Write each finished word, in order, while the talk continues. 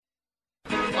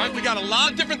right? We got a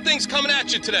lot of different things coming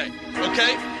at you today,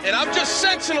 okay? And I'm just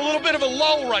sensing a little bit of a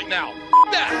lull right now.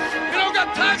 That. We don't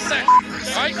got time for that.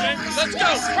 All right? Let's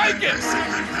go. Crank it.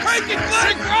 Crank it.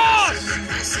 Let it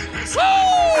cross.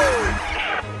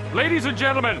 Woo! Ladies and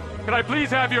gentlemen, can I please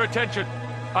have your attention?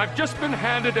 I've just been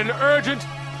handed an urgent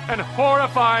and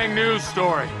horrifying news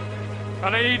story.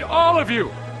 And I need all of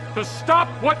you to stop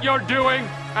what you're doing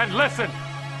and listen.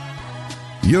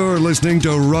 You're listening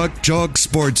to Rock Chalk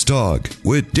Sports Talk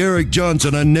with Derek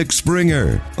Johnson and Nick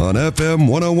Springer on FM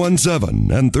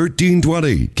 1017 and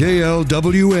 1320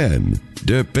 KLWN.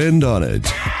 Depend on it.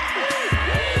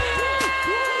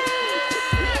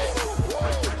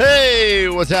 Hey,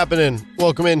 what's happening?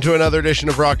 Welcome into another edition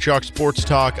of Rock Chalk Sports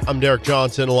Talk. I'm Derek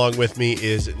Johnson. Along with me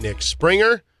is Nick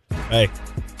Springer. Hey.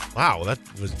 Wow, that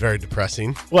was very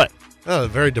depressing. What? Oh,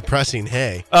 very depressing.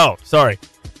 Hey. Oh, sorry.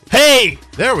 Hey!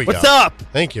 There we go. What's up?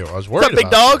 Thank you. I was worried What's up, big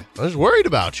about dog? you. I was worried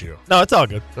about you. No, it's all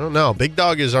good. Oh, no. Big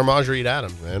dog is our Marjorie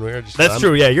Adams, man. We were just, That's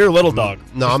true. Yeah, you're a little dog.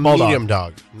 No, You're I'm small medium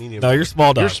dog. Medium. No, you're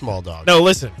small dog. You're small dog. No,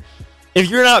 listen. If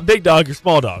you're not big dog, you're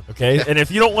small dog, okay? And if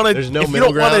you don't want to, There's no if you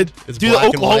middle don't want ground. to It's do the black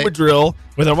and Oklahoma white. drill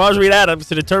with our Marjorie Adams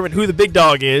to determine who the big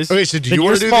dog is, Okay, so do then you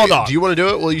you're want to do small dog. Do you want to do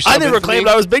it? Will you I sub never in for claimed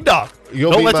me? I was big dog.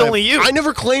 You'll No, be that's my- only you. I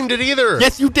never claimed it either.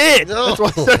 Yes, you did. No, That's why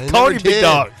I started I calling you never big did.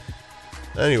 dog.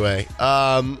 Anyway,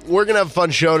 we're going to have a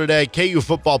fun show today. KU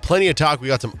football, plenty of talk. We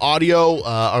got some audio.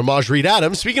 Our Marjorie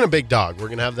Adams, speaking of big dog, we're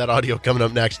going to have that audio coming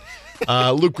up next.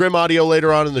 Luke Grimm audio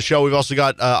later on in the show. We've also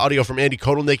got audio from Andy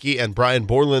Kotelnicki and Brian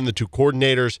Borland, the two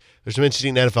coordinators. There's some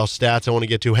interesting NFL stats I want to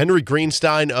get to. Henry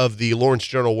Greenstein of the Lawrence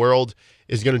Journal-World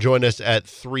is going to join us at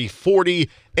 3:40.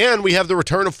 And we have the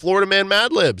return of Florida Man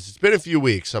Mad Libs. It's been a few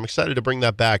weeks. I'm excited to bring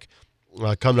that back.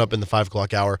 Coming up in the 5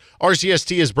 o'clock hour.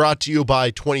 RCST is brought to you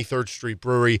by 23rd Street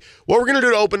Brewery. What we're going to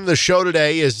do to open the show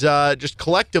today is just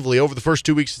collectively over the first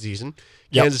 2 weeks of the season,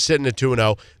 Kansas sitting at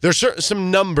 2-0. There's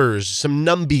some numbers, some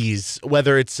numbies,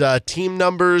 whether it's team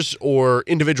numbers or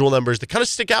individual numbers that kind of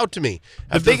stick out to me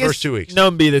after the first 2 weeks. The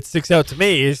biggest numbie that sticks out to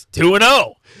me is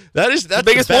 2-0. That's the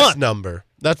biggest best one. number.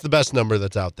 That's the best number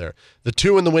that's out there. The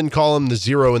 2 in the win column, the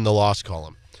 0 in the loss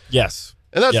column. Yes.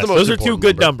 And that's Yes, the most those are two important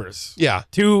good number. numbers. Yeah.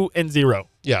 2 and 0.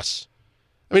 Yes.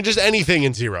 I mean, just anything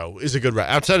in 0 is a good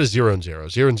outside of 0 and 0.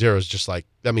 0 and 0 is just like,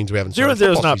 that means we haven't 0 started and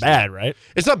 0 is football not season. bad, right?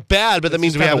 It's not bad, but that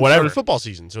means we kinda haven't whatever. started football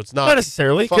season, so it's not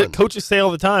necessarily. fun. Coaches say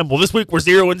all the time, well, this week we're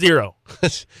 0 and 0.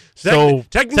 So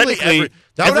technically that would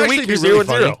every actually week be you're really 0 and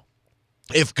funny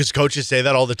 0. because coaches say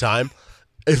that all the time.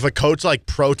 If a coach like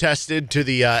protested to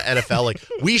the NFL, like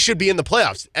we should be in the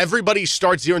playoffs. Everybody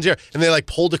starts 0 and 0, and they like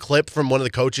pulled a clip from one of the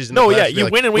coaches. In the playoffs and be you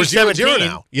like, win in "We're week 0 and 0 17,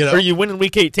 now, you know? or you win in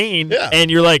week 18, Yeah. and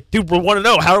you're like, dude, we're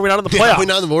 1-0. How are we not in the Yeah, playoffs? we're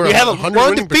not in the- we're we haven't 100 we're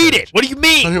winning undefeated. percentage. What do you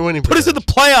 100 winning mean? Put us in the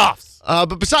playoffs.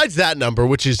 But besides that number,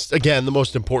 which is again the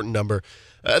most important number,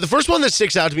 the first one that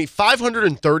sticks out to me: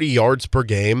 530 yards per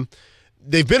game.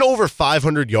 They've been over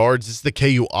 500 yards. It's the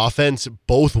KU offense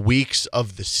both weeks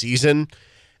of the season,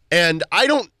 and I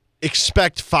don't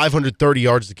expect 530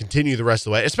 yards to continue the rest of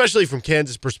the way, especially from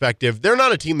Kansas' perspective. They're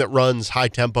not a team that runs high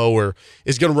tempo or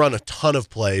is going to run a ton of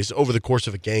plays over the course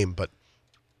of a game. But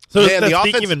So man, does the that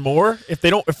speak offense- even more? If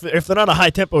they're not a high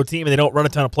tempo team and they don't run a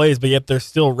ton of plays, but yet they're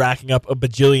still racking up a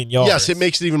bajillion yards. yes, it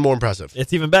makes it even more impressive.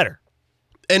 it's even better.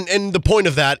 And the point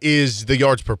of that is the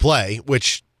yards per play,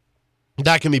 which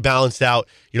that can be balanced out.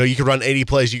 You know, you could run 80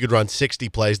 plays, you could run 60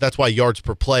 plays. That's why yards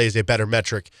per play is a better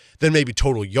metric than maybe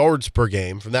total yards per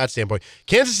game from that standpoint.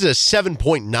 Kansas is a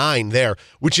 7.9 there,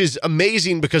 which is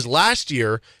amazing because last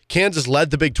year Kansas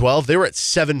led the Big 12. They were at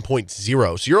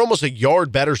 7.0. So you're almost a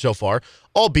yard better so far,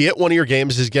 albeit one of your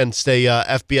games is against a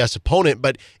FBS opponent.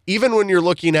 But even when you're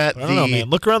looking at I don't know, man.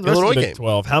 Look around the rest Illinois of the Big game.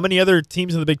 12. How many other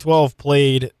teams in the Big 12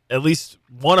 played at least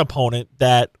one opponent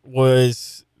that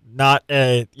was not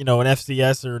an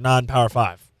FCS or non-Power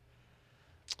 5?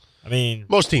 I mean,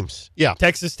 Most teams, yeah.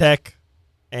 Texas Tech,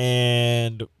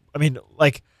 and I mean,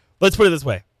 like, let's put it this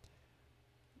way: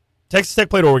 Texas Tech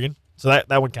played Oregon, so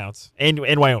that one counts, and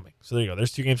Wyoming. So there you go.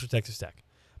 There's 2 games for Texas Tech.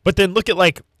 But then look at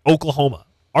like Oklahoma,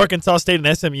 Arkansas State,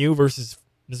 and SMU versus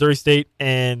Missouri State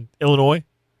and Illinois,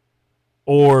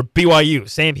 or BYU,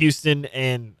 Sam Houston,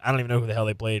 and I don't even know who the hell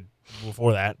they played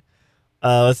before that.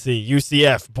 Let's see,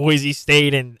 UCF, Boise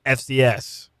State, and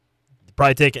FCS. You're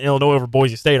probably taking Illinois over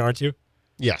Boise State, aren't you?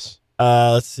 Yes.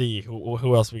 Let's see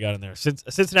who else we got in there.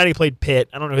 Cincinnati played Pitt.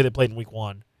 I don't know who they played in week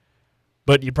 1,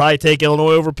 but you'd probably take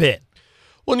Illinois over Pitt.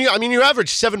 Well, you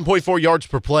averaged 7.4 yards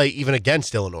per play even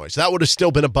against Illinois, so that would have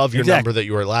still been above your number that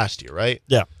you were at last year, right?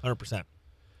 Yeah, 100%.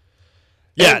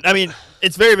 Yeah, I mean,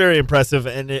 it's very, very impressive,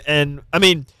 and I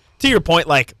mean, to your point,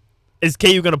 like, is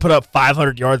KU going to put up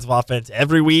 500 yards of offense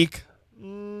every week?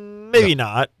 Maybe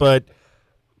not, but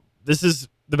this is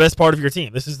the best part of your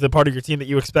team. This is the part of your team that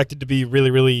you expected to be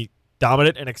really, really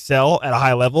dominant and excel at a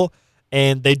high level,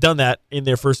 and they've done that in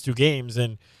their first 2 games.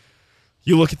 And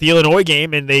you look at the Illinois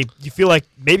game, and you feel like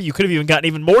maybe you could have even gotten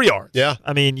even more yards. Yeah.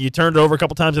 I mean, you turned it over a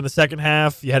couple times in the second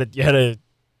half. You had a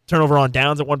turnover on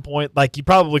downs at one point. Like, you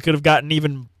probably could have gotten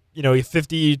even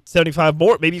 50, 75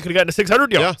 more. Maybe you could have gotten to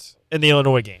 600 yards in the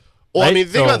Illinois game. Well, right? I mean,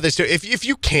 think about this too.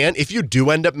 If you do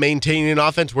end up maintaining an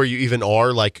offense where you even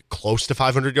are like close to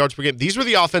 500 yards per game, these were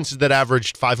the offenses that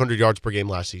averaged 500 yards per game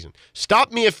last season.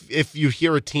 Stop me if you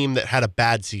hear a team that had a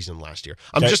bad season last year.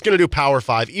 I'm just going to do Power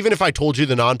 5. Even if I told you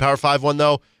the non-Power 5 one,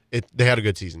 though, they had a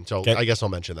good season. So I guess I'll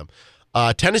mention them.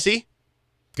 Tennessee,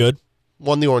 good,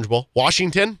 won the Orange Bowl.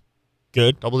 Washington,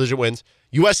 good, double-digit wins.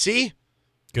 USC,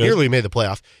 good, nearly made the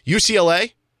playoff.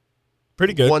 UCLA,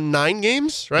 pretty good, won 9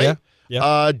 games, right? Yeah.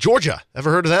 Yeah. Georgia,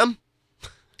 ever heard of them?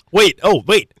 Wait,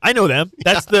 I know them.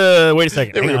 That's wait a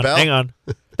second. Hang on.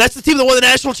 That's the team that won the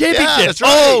national championship. Yeah, that's right.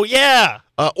 Oh, yeah.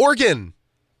 Oregon.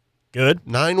 Good.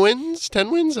 9 wins? 10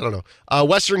 wins? I don't know.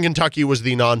 Western Kentucky was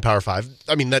the non-Power 5.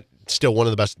 I mean, that's still one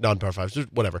of the best non-Power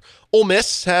 5s. Whatever. Ole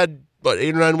Miss had,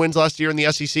 8 or 9 wins last year in the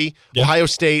SEC. Yeah. Ohio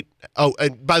State. Oh,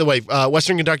 and by the way,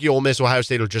 Western Kentucky, Ole Miss, Ohio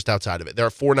State are just outside of it. They're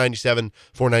at 497,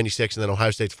 496, and then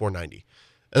Ohio State's 490.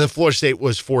 And then Florida State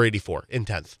was 484 in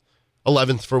 10th.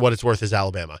 11th, for what it's worth, is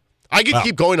Alabama. I could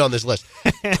keep going on this list.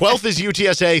 12th is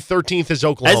UTSA. 13th is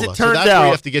Oklahoma. As it turns that's out, where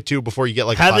you have to get to before you get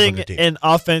like a 500 team. Having an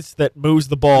offense that moves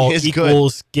the ball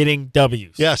equals getting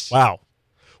W's. Yes. Wow.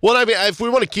 Well, I mean, if we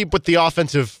want to keep with the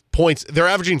offensive points, they're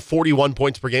averaging 41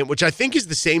 points per game, which I think is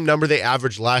the same number they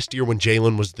averaged last year when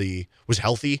Jalen was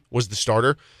healthy, was the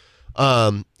starter.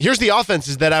 Here's the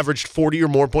offenses that averaged 40 or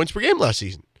more points per game last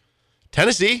season.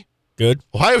 Tennessee. Good.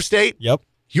 Ohio State. Yep.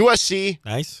 USC.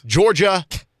 Nice. Georgia.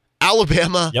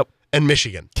 Alabama. Yep. And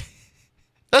Michigan.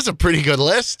 That's a pretty good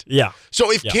list. Yeah.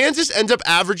 So if Kansas ends up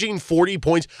averaging 40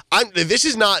 points, this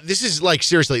is not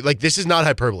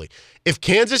hyperbole. If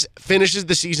Kansas finishes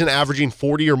the season averaging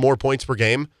 40 or more points per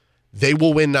game, they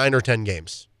will win 9 or 10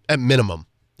 games at minimum.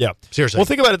 Yeah. Seriously. Well,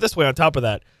 think about it this way on top of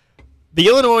that. The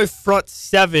Illinois front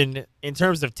 7, in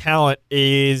terms of talent,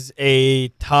 is a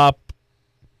top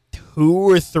 2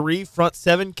 or 3 front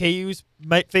 7 KUs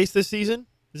might face this season.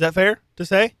 Is that fair to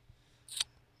say?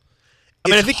 I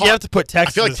mean, I think you have to put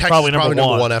Texas. I feel like Texas probably is probably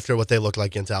number one after what they look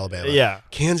like against Alabama. Yeah.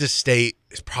 Kansas State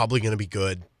is probably going to be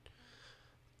good.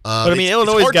 But I mean,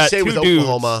 Illinois got 2 dudes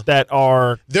Oklahoma that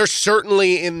are. They're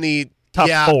certainly in the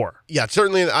top 4. Yeah,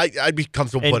 certainly. I'd be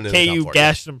comfortable putting it in the top 4. KU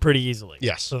gashed them pretty easily.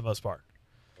 Yes, for the most part.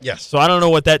 Yes. So I don't know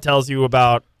what that tells you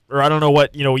about, or I don't know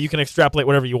what you can extrapolate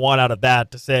whatever you want out of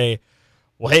that to say,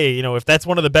 well, hey, if that's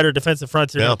one of the better defensive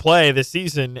fronts you're going to play this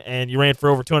season, and you ran for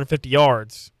over 250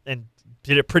 yards and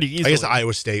did it pretty easily. I guess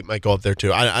Iowa State might go up there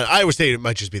too. Iowa State, it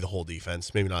might just be the whole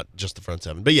defense, maybe not just the front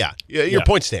 7. But your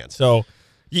point stands. So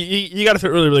you got to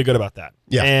feel really, really good about that.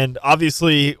 Yeah. And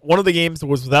obviously, one of the games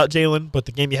was without Jalen, but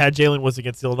the game you had Jalen was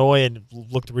against Illinois and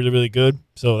looked really, really good.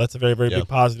 So that's a very, very big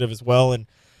positive as well. And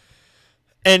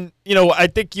I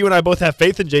think you and I both have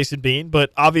faith in Jason Bean,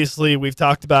 but obviously we've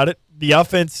talked about it. The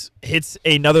offense hits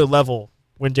another level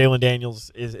when Jalen Daniels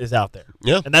is out there.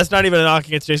 Yeah. And that's not even a knock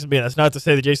against Jason Bean. That's not to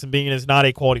say that Jason Bean is not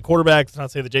a quality quarterback. It's not to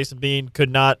say that Jason Bean could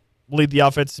not lead the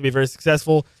offense to be very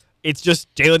successful. It's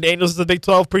just Jalen Daniels is the Big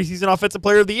 12 preseason offensive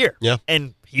player of the year. Yeah.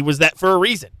 And he was that for a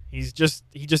reason. He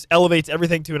just elevates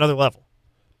everything to another level.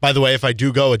 By the way, if I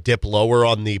do go a dip lower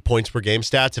on the points per game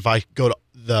stats, if I go to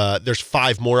there's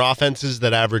 5 more offenses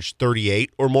that averaged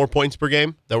 38 or more points per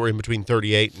game that were in between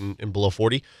 38 and below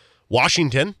 40.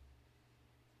 Washington,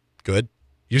 good.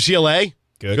 UCLA,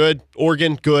 good.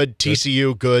 Oregon, good.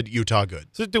 TCU, good. Utah, good.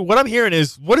 So, dude, what I'm hearing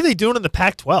is, what are they doing in the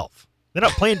Pac-12? They're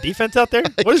not playing defense out there?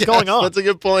 What is going on? That's a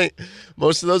good point.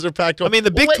 Most of those are Pac-12. I mean,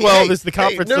 the Big 12 is the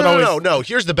conference that always... No.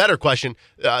 Here's the better question.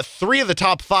 3 of the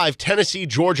top 5, Tennessee,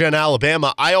 Georgia, and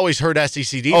Alabama, I always heard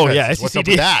SEC defense. Oh, yeah, SEC What's up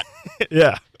with that?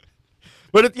 Yeah.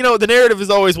 But, the narrative is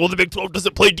always, well, the Big 12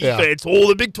 doesn't play defense. Yeah. Oh,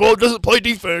 the Big 12 doesn't play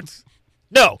defense.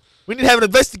 No. We need to have an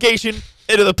investigation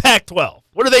into the Pac-12.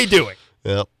 What are they doing?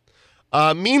 Yep.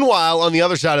 Meanwhile, on the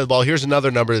other side of the ball, here's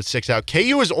another number that sticks out.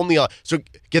 KU is only so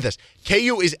get this.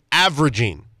 KU is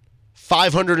averaging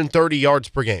 530 yards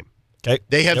per game. Okay.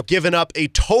 They have given up a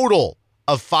total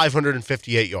of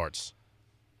 558 yards.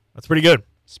 That's pretty good.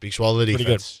 Speaks well of the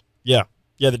defense. Pretty good.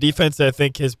 Yeah, the defense, I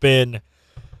think, has been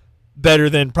better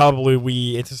than probably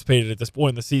we anticipated at this point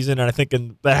in the season, and I think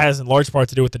that has in large part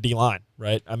to do with the D-line,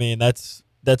 right? I mean, that's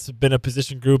been a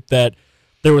position group that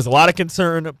there was a lot of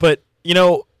concern, but,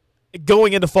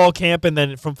 going into fall camp and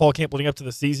then from fall camp leading up to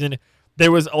the season,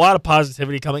 there was a lot of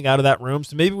positivity coming out of that room,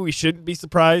 so maybe we shouldn't be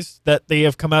surprised that they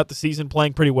have come out the season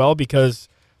playing pretty well, because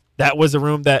that was a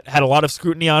room that had a lot of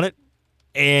scrutiny on it.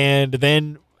 And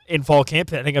then in fall camp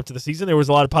heading up to the season, there was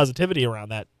a lot of positivity around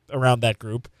that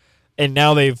group. And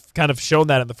now they've kind of shown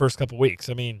that in the first couple weeks.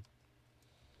 I mean,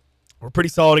 we're pretty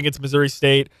solid against Missouri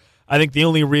State. I think the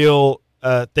only real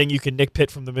thing you can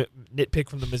nitpick from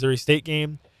the Missouri State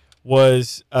game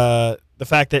was the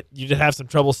fact that you did have some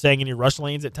trouble staying in your rush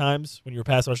lanes at times when you were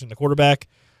pass rushing the quarterback.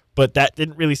 But that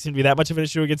didn't really seem to be that much of an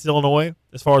issue against Illinois,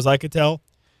 as far as I could tell.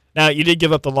 Now, you did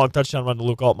give up the long touchdown run to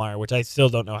Luke Altmaier, which I still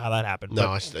don't know how that happened.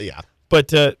 No, yeah.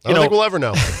 But I don't think we'll ever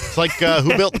know. It's like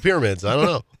who built the pyramids? I don't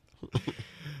know.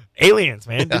 Aliens,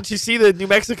 man. Yeah. Didn't you see the New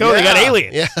Mexico? Yeah. They got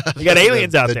aliens. Yeah. They got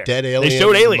aliens out there. The dead aliens. They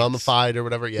showed aliens. Mummified or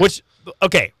whatever. Yeah. Which,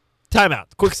 okay, time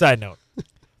out. Quick side note.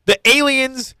 The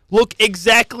aliens look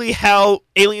exactly how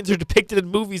aliens are depicted in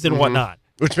movies and whatnot.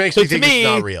 Which makes me think it's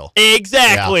not real.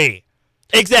 Exactly. Yeah.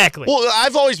 Exactly. Well,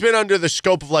 I've always been under the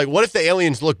scope of, like, what if the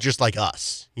aliens look just like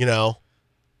us, you know?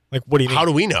 Like, what do you mean? How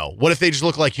do we know? What if they just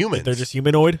look like humans? They're just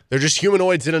humanoid? They're just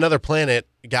humanoids in another planet,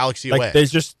 galaxy away.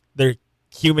 They're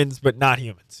humans, but not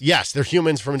humans. Yes, they're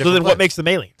humans from a different planet. So then planet. what makes them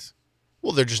aliens?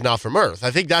 Well, they're just not from Earth.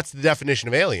 I think that's the definition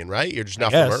of alien, right? You're just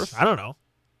not from Earth? I don't know.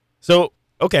 So,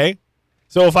 okay.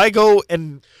 So if I go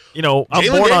and, I'm Jalen born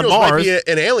Daniels on Mars. Might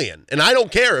be an alien, and I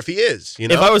don't care if he is,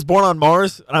 If I was born on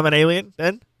Mars and I'm an alien,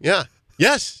 then? Yeah.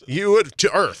 Yes, you would.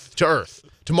 To Earth.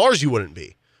 To Mars, you wouldn't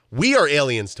be. We are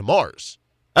aliens to Mars.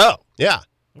 Oh. Yeah.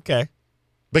 Okay.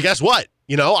 But guess what?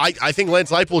 I think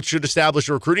Lance Leipold should establish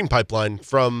a recruiting pipeline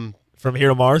from here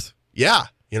to Mars? Yeah.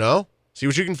 See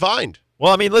what you can find.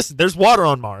 Well, I mean, listen, there's water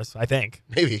on Mars, I think.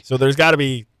 Maybe. So there's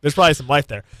probably some life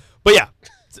there. But yeah,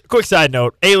 quick side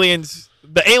note,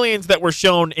 the aliens that were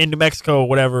shown in New Mexico,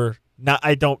 whatever,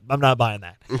 I'm not buying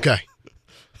that. Okay.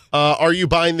 Are you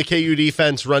buying the KU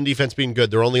run defense being good?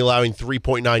 They're only allowing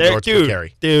 3.9 yards per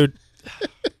carry. Dude,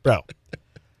 bro.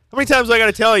 How many times do I got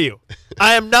to tell you?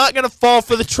 I am not going to fall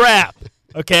for the trap,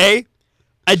 okay?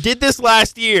 I did this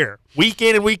last year, week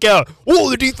in and week out. Oh,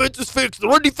 the defense is fixed. The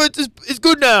run defense is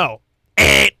good now.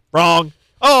 Wrong.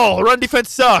 Oh, the run defense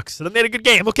sucks. And then they had a good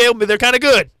game. Okay, they're kind of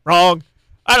good. Wrong.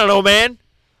 I don't know, man.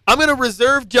 I'm going to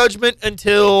reserve judgment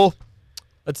until,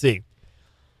 let's see.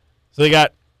 So they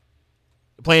got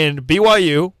playing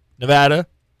BYU, Nevada,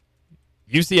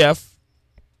 UCF.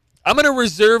 I'm going to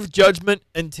reserve judgment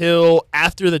until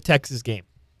after the Texas game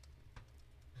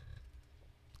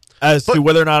as to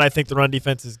whether or not I think the run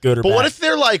defense is good or bad. But what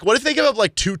if they give up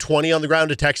like 220 on the ground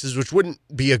to Texas, which wouldn't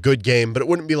be a good game, but it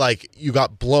wouldn't be like you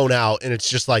got blown out and it's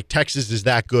just like Texas is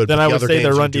that good. Then but I the would other say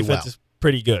their games run you do defense well. is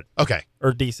pretty good. Okay.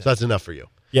 Or decent. So that's enough for you.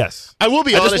 Yes. I will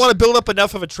be honest. I just want to build up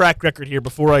enough of a track record here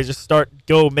before I just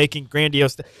go making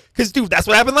grandiose. Because, dude, that's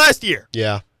what happened last year.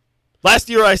 Yeah. Last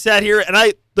year I sat here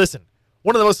and listen,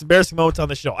 one of the most embarrassing moments on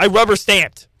the show, I rubber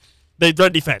stamped the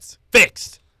run defense.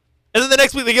 Fixed. And then the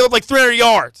next week they gave up like 300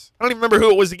 yards. I don't even remember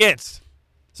who it was against.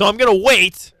 So I'm going to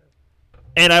wait,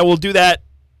 and I will do that.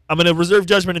 I'm going to reserve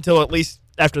judgment until at least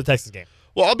after the Texas game.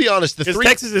 Well, I'll be honest.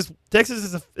 Texas is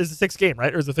the sixth game,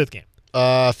 right? Or is it the fifth game?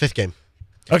 Fifth game.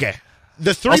 Okay.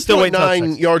 The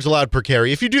 3.9 yards allowed per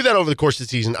carry, if you do that over the course of the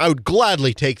season, I would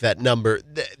gladly take that number.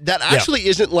 That actually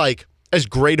isn't like as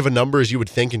great of a number as you would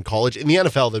think in college. In the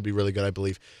NFL, that'd be really good, I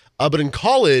believe. But in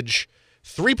college,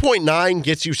 3.9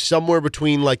 gets you somewhere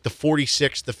between like the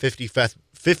 46th to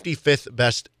 55th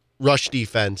best rush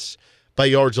defense by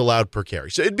yards allowed per carry.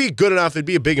 So it'd be good enough. It'd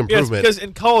be a big improvement. Yes, because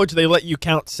in college, they let you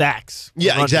count sacks.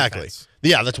 Yeah, exactly. Defense.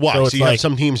 Yeah, that's why. So you have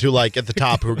some teams who at the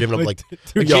top who are giving up like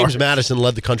James Madison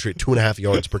led the country at 2.5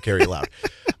 yards per carry allowed.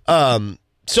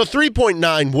 So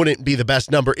 3.9 wouldn't be the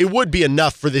best number. It would be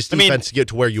enough for this defense to get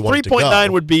to where you want it to go. 3.9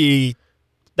 would be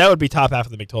top half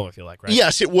of the Big 12, I feel like, right?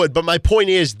 Yes, it would. But my point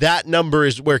is that number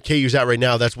is where KU's at right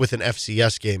now. That's with an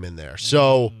FCS game in there.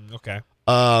 So okay.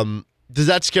 Does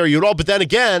that scare you at all? But then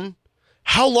again,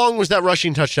 how long was that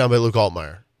rushing touchdown by Luke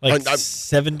Altmaier? Like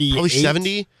 70. Probably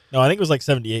 70? No, I think it was like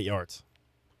 78 yards.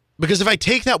 Because if I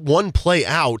take that one play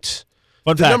out,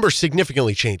 the number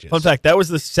significantly changes. Fun fact, that was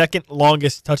the second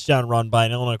longest touchdown run by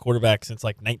an Illinois quarterback since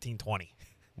like 1920.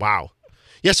 Wow.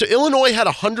 Yeah, so Illinois had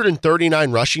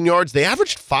 139 rushing yards. They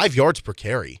averaged 5 yards per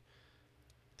carry.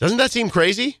 Doesn't that seem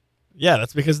crazy? Yeah,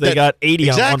 that's because they got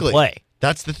 80 on one play.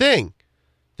 That's the thing.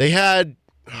 They had,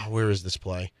 where is this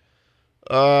play?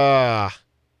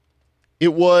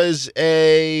 It was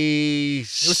a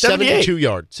 72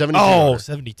 yard. 72 yarder.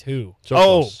 72.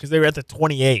 So because they were at the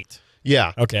 28.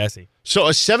 Yeah. Okay, I see. So a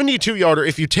 72-yarder,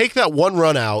 if you take that one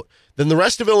run out, then the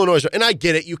rest of Illinois, and I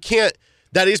get it, you can't,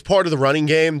 that is part of the running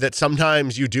game that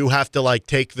sometimes you do have to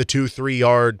take the 2-3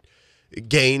 yard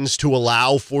gains to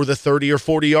allow for the 30 or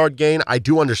 40-yard gain. I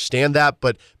do understand that,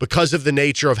 but because of the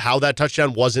nature of how that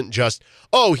touchdown wasn't just,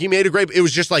 oh, he made a great, it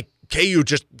was just like KU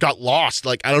just got lost.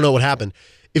 Like, I don't know what happened.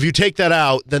 If you take that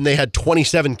out, then they had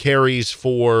 27 carries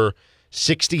for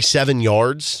 67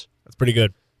 yards. That's pretty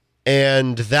good.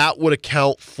 And that would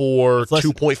account for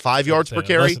 2.5 yards per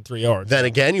carry. Less than 3 yards. Then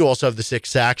again, you also have the 6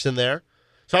 sacks in there.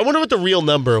 So I wonder what the real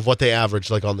number of what they averaged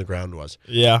like on the ground was.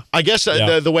 Yeah. I guess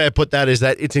the way I put that is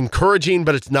that it's encouraging,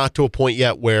 but it's not to a point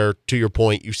yet where, to your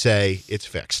point, you say it's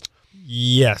fixed.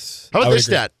 Yes. How about this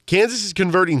stat? Kansas is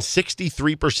converting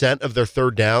 63% of their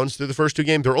third downs through the first 2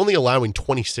 games. They're only allowing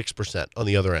 26% on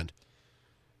the other end.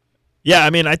 Yeah, I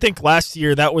mean, I think last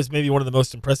year that was maybe one of the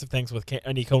most impressive things with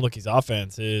Andy Kotelnicki's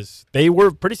offense is they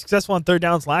were pretty successful on third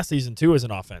downs last season, too, as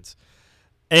an offense.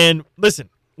 And listen,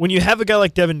 when you have a guy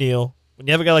like Devin Neal, when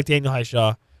you have a guy like Daniel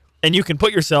Highshaw, and you can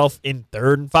put yourself in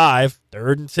 3rd and 5,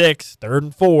 3rd and 6, 3rd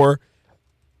and 4,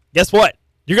 guess what?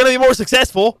 You're going to be more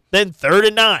successful than 3rd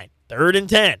and 9, 3rd and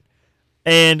 10.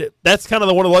 And that's kind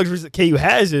of one of the luxuries that KU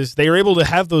has is they are able to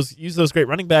have use those great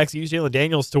running backs, use Jalen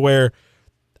Daniels to where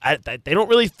they don't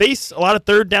really face a lot of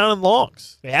third down and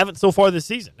longs. They haven't so far this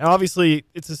season. Now, obviously,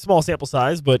 it's a small sample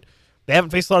size, but they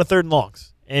haven't faced a lot of third and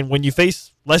longs. And when you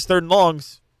face less third and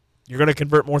longs, you're going to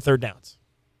convert more third downs.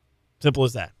 Simple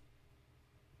as that.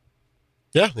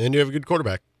 Yeah, and you have a good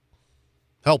quarterback.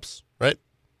 Helps, right?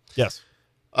 Yes.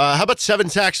 How about 7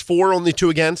 sacks, 4, only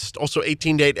 2 against? Also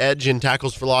 18-8 edge in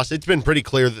tackles for loss. It's been pretty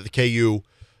clear that the KU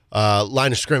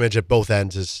line of scrimmage at both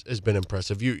ends has been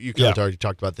impressive. You kind of already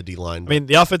talked about the D-line. I mean,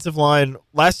 the offensive line,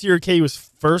 last year KU was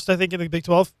first, I think, in the Big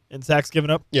 12 in sacks given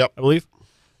up, I believe.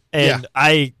 And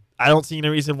I don't see any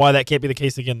reason why that can't be the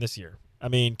case again this year. I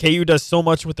mean, KU does so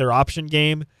much with their option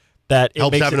game that it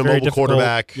helps makes having it very a mobile difficult.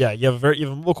 Quarterback. Yeah, you have a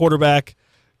mobile quarterback.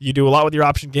 You do a lot with your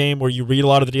option game where you read a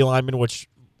lot of the D linemen, which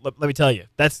let me tell you,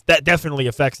 that definitely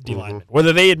affects D linemen.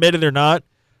 Whether they admit it or not,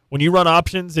 when you run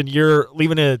options and you're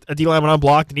leaving a D lineman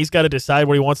unblocked and he's got to decide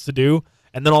what he wants to do,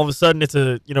 and then all of a sudden it's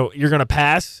you're going to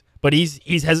pass, but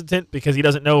he's hesitant because he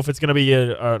doesn't know if it's going to be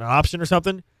an option or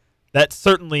something. That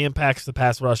certainly impacts the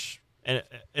pass rush in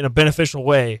a beneficial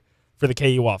way for the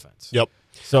KU offense. Yep.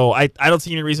 So I don't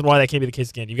see any reason why that can't be the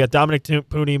case again. You've got Dominic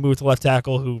Pooney moved to left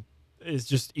tackle, who is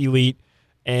just elite,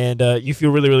 and you feel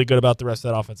really, really good about the rest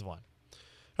of that offensive line.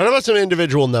 How about some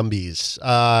individual numbies?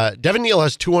 Devin Neal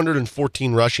has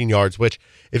 214 rushing yards, which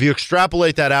if you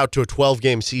extrapolate that out to a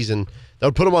 12-game season, that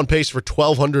would put him on pace for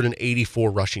 1,284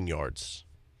 rushing yards.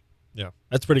 Yeah,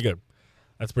 that's pretty good.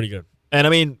 That's pretty good. And, I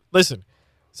mean, listen,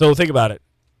 so think about it.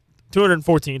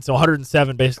 214, so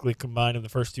 107 basically combined in the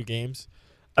first 2 games.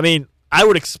 I mean, I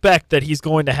would expect that he's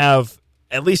going to have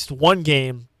at least one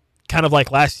game kind of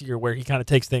like last year where he kind of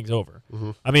takes things over.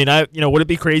 I mean, would it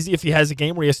be crazy if he has a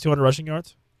game where he has 200 rushing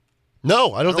yards?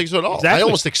 No, I don't think so at all. Exactly. I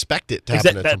almost expect it to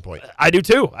happen at some point. I do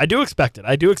too. I do expect it.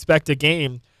 I do expect a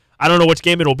game. I don't know which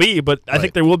game it'll be, but I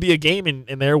think there will be a game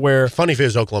in there where funny if it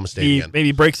was Oklahoma State he again.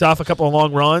 Maybe breaks off a couple of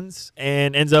long runs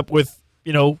and ends up with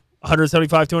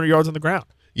 175, 200 yards on the ground.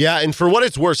 Yeah, and for what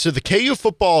it's worth, so the KU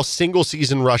football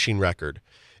single-season rushing record,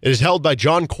 it is held by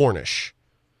John Cornish,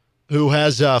 who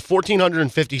has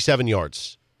 1,457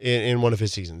 yards in one of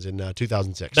his seasons in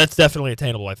 2006. That's definitely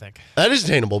attainable, I think. That is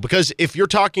attainable because if you're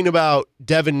talking about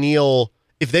Devin Neal,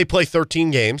 if they play 13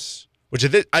 games, which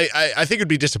I think would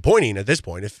be disappointing at this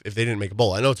point if they didn't make a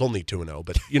bowl. I know it's only 2-0,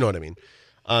 but you know what I mean,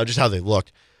 just how they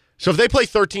look. So if they play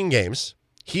 13 games,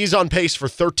 he's on pace for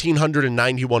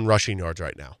 1,391 rushing yards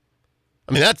right now.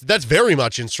 I mean, that's very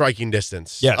much in striking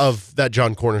distance of that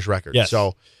John Cornish record. Yes.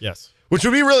 So, yes. Which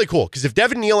would be really cool because if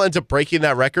Devin Neal ends up breaking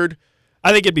that record,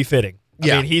 I think it'd be fitting. I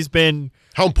mean, he's been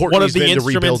how important he's been to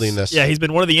rebuilding this. Yeah, he's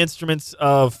been one of the instruments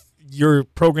of your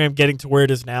program getting to where it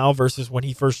is now versus when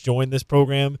he first joined this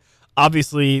program.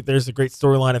 Obviously, there's a great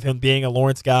storyline of him being a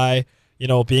Lawrence guy,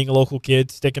 being a local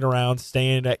kid, sticking around,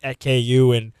 staying at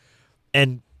KU,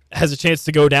 and has a chance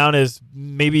to go down as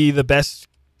maybe the best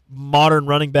modern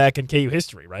running back in KU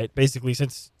history, right? Basically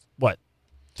since,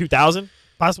 2000?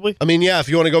 Possibly? I mean, yeah, if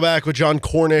you want to go back with John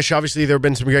Cornish, obviously there have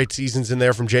been some great seasons in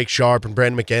there from Jake Sharp and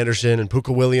Brandon McAnderson and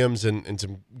Puka Williams and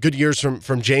some good years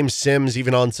from James Sims,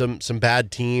 even on some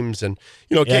bad teams. And,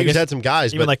 KU's had some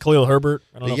guys. Even like Khalil Herbert.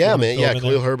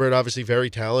 Khalil Herbert, obviously very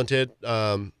talented.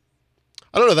 I don't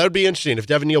know. That would be interesting. If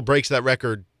Devin Neal breaks that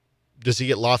record, does he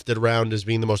get lofted around as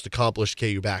being the most accomplished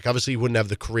KU back? Obviously, he wouldn't have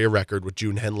the career record with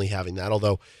June Henley having that,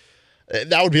 although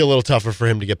that would be a little tougher for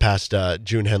him to get past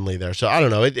June Henley there. So I don't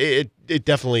know. It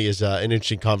definitely is an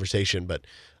interesting conversation. But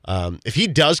if he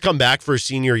does come back for his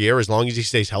senior year, as long as he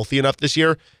stays healthy enough this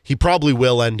year, he probably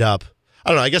will end up. I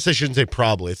don't know. I guess I shouldn't say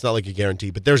probably. It's not like a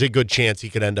guarantee, but there's a good chance he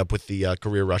could end up with the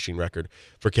career rushing record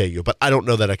for KU. But I don't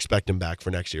know that I expect him back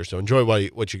for next year. So enjoy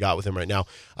what you got with him right now.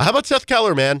 How about Seth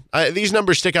Keller, man? These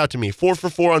numbers stick out to me. 4 for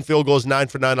 4 on field goals, 9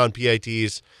 for 9 on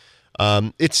PATs.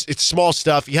 It's small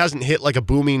stuff. He hasn't hit like a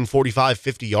booming 45,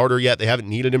 50-yarder yet. They haven't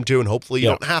needed him to, and hopefully you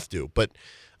don't have to. But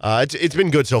it's been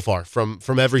good so far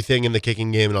from everything in the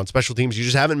kicking game and on special teams. You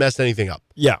just haven't messed anything up.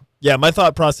 Yeah. My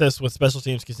thought process with special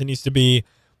teams continues to be,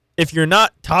 if you're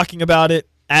not talking about it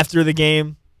after the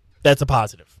game, that's a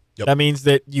positive. Yep. That means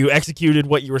that you executed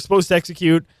what you were supposed to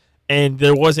execute, and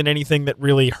there wasn't anything that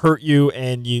really hurt you,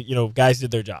 and you guys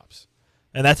did their jobs.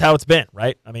 And that's how it's been,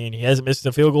 right? I mean, he hasn't missed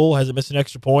a field goal, hasn't missed an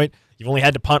extra point. You've only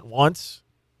had to punt once.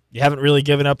 You haven't really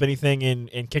given up anything in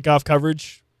kickoff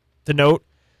coverage to note.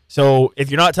 So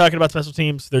if you're not talking about special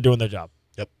teams, they're doing their job.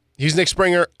 Yep. He's Nick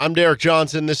Springer. I'm Derek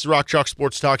Johnson. This is Rock Chalk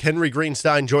Sports Talk. Henry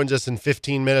Greenstein joins us in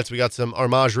 15 minutes. We got some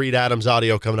Armaj Reed Adams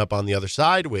audio coming up on the other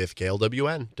side with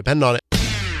KLWN. Depend on it.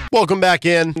 Welcome back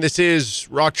in. This is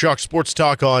Rock Chalk Sports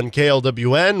Talk on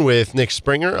KLWN with Nick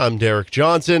Springer. I'm Derek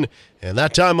Johnson. And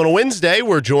that time on a Wednesday,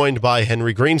 we're joined by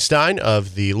Henry Greenstein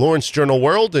of the Lawrence Journal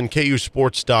World and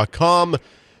KUSports.com.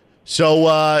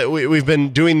 So we've been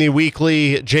doing the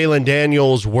weekly Jalen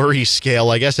Daniels worry scale.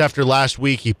 I guess after last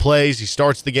week, he plays, he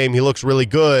starts the game, he looks really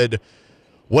good.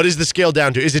 What is the scale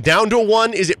down to? Is it down to a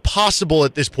 1? Is it possible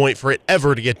at this point for it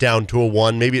ever to get down to a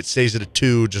 1? Maybe it stays at a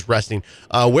 2, just resting.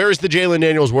 Where is the Jalen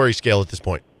Daniels worry scale at this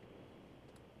point?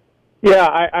 Yeah,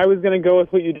 I was going to go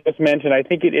with what you just mentioned. I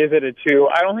think it is at a 2.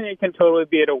 I don't think it can totally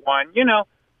be at a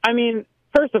 1.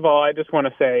 First of all, I just want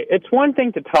to say, it's one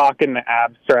thing to talk in the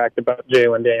abstract about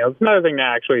Jalen Daniels. It's another thing to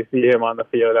actually see him on the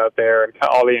field out there and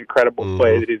all the incredible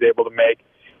plays that he's able to make.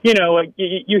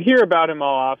 You hear about him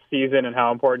all off season and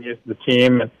how important he is to the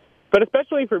team. But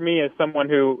especially for me as someone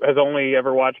who has only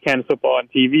ever watched Kansas football on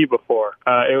TV before,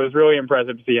 it was really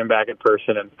impressive to see him back in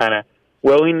person and kind of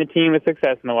willing the team to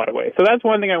success in a lot of ways. So that's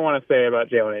one thing I want to say about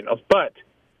Jalen Daniels. But,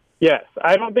 yes,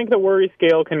 I don't think the worry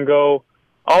scale can go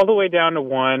all the way down to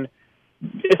 1,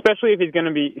 especially if he's going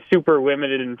to be super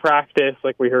limited in practice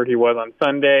like we heard he was on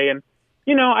Sunday. And,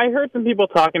 I heard some people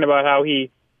talking about how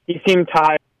he seemed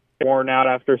tired, worn out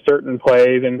after certain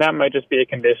plays, and that might just be a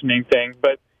conditioning thing.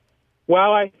 But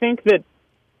while I think that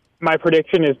my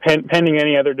prediction is pending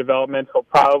any other developments, he'll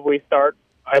probably start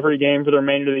every game for the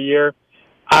remainder of the year,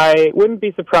 I wouldn't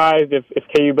be surprised if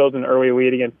KU builds an early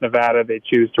lead against Nevada, they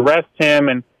choose to rest him.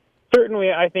 And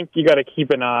certainly I think you got to keep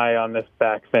an eye on this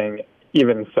back thing,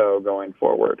 even so, going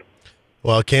forward.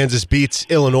 Well, Kansas beats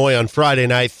Illinois on Friday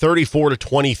night,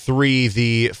 34-23,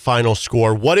 the final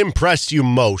score. What impressed you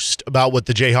most about what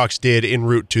the Jayhawks did en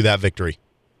route to that victory?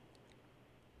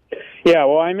 Yeah,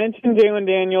 well, I mentioned Jalen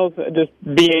Daniels just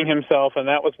being himself, and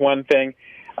that was one thing.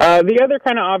 The other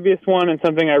kind of obvious one, and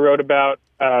something I wrote about,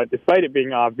 despite it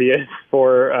being obvious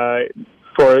for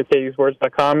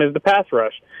KUSports.com, is the pass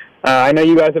rush. I know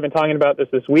you guys have been talking about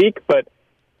this week, but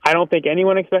I don't think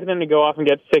anyone expected them to go off and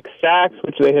get 6 sacks,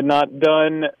 which they had not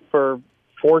done for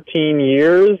 14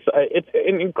 years.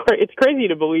 It's crazy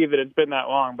to believe that it's been that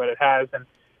long, but it has. And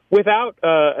without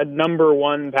a number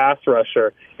 1 pass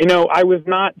rusher, I was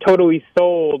not totally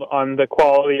sold on the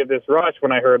quality of this rush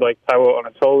when I heard like Taiwo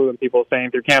Onatolu and people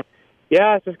saying through camp,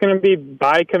 yeah, it's just going to be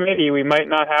by committee. We might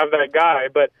not have that guy,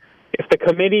 but if the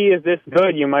committee is this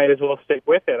good, you might as well stick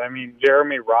with it. I mean,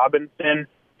 Jeremy Robinson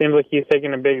seems like he's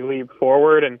taking a big leap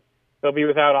forward, and they'll be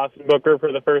without Austin Booker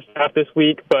for the first half this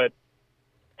week, but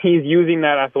he's using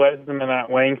that athleticism and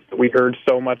that length that we heard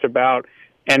so much about,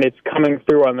 and it's coming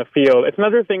through on the field. It's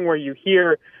another thing where you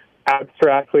hear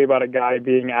abstractly about a guy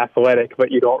being athletic, but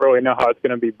you don't really know how it's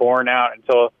going to be borne out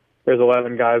until there's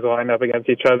 11 guys lined up against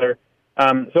each other.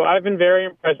 So I've been very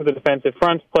impressed with the defensive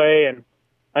fronts play, and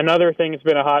another thing that's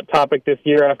been a hot topic this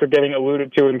year after getting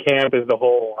alluded to in camp is the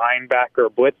whole linebacker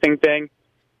blitzing thing.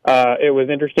 It was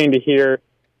interesting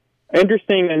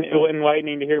and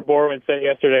enlightening to hear Borman say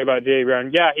yesterday about Jay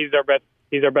Brown. Yeah, he's our best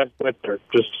blitzer,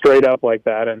 just straight up like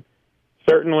that. And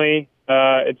certainly,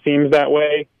 it seems that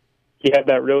way. He had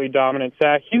that really dominant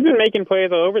sack. He's been making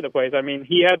plays all over the place. I mean,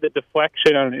 he had the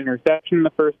deflection on an interception in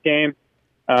the first game,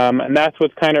 and that's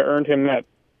what's kind of earned him that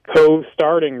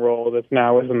co-starting role that's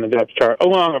now is in the depth chart,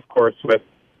 along, of course, with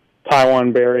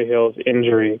Taiwan Berryhill's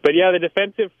injury. But yeah, the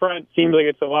defensive front seems like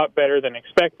it's a lot better than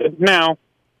expected. Now,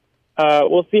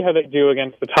 we'll see how they do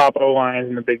against the top O-lines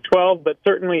in the Big 12, but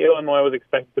certainly Illinois was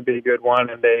expected to be a good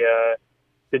one, and they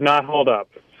did not hold up.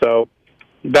 So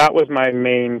that was my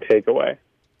main takeaway.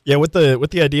 Yeah, with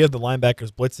the idea of the linebackers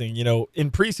blitzing,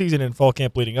 in preseason and fall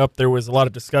camp leading up, there was a lot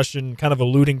of discussion kind of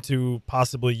alluding to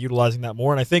possibly utilizing that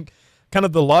more. And I think kind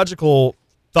of the logical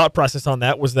thought process on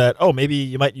that was that, maybe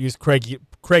you might use Craig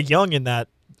Young in that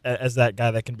as that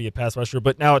guy that can be a pass rusher.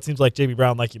 But now it seems like J.B.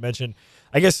 Brown, like you mentioned.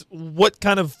 I guess what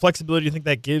kind of flexibility do you think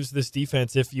that gives this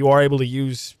defense if you are able to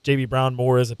use J.B. Brown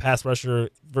more as a pass rusher,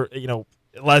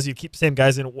 allows you to keep the same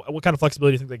guys in? What kind of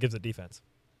flexibility do you think that gives the defense?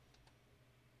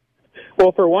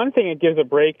 Well, for one thing, it gives a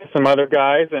break to some other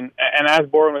guys, and as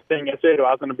Boren was saying yesterday, it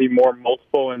allows them to be more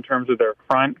multiple in terms of their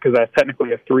front, because that's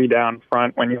technically a 3-down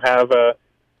front when you have a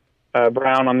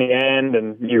Brown on the end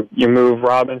and you move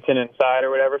Robinson inside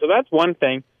or whatever. So that's one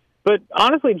thing. But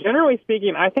honestly, generally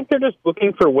speaking, I think they're just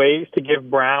looking for ways to give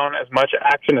Brown as much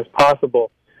action as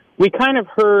possible. We kind of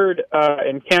heard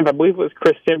in camp, I believe it was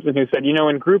Chris Simpson, who said,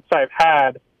 in groups I've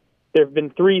had, there have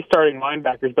been 3 starting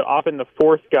linebackers, but often the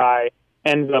 4th guy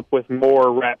ends up with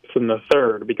more reps than the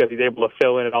 3rd because he's able to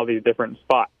fill in at all these different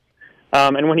spots.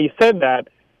 And when he said that,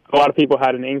 a lot of people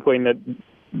had an inkling that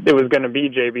it was going to be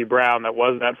J.B. Brown that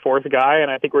was that 4th guy,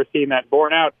 and I think we're seeing that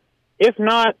borne out. If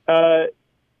not,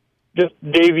 just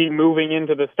J.B. moving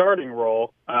into the starting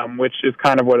role, which is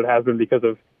kind of what it has been because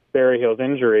of Berryhill's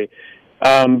injury.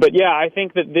 But yeah, I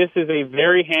think that this is a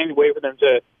very handy way for them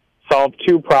to solve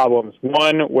 2 problems.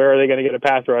 1, where are they going to get a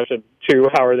pass rush? And 2,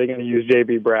 how are they going to use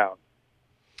J.B. Brown?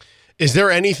 Is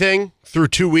there anything through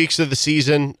 2 weeks of the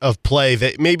season of play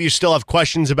that maybe you still have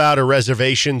questions about or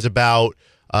reservations about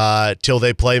till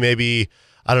they play maybe,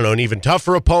 I don't know, an even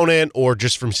tougher opponent, or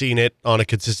just from seeing it on a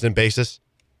consistent basis?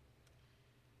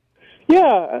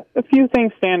 Yeah, a few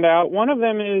things stand out. One of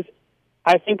them is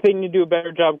I think they need to do a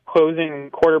better job closing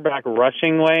quarterback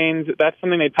rushing lanes. That's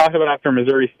something they talked about after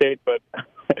Missouri State, but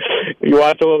you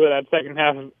watch a little bit of that second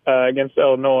half against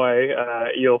Illinois,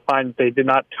 you'll find they did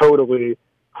not totally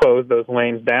close those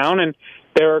lanes down. And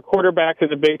there are quarterbacks in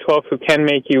the Big 12 who can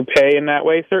make you pay in that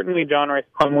way. Certainly John Rice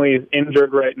Plumlee is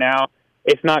injured right now.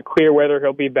 It's not clear whether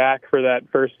he'll be back for that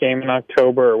first game in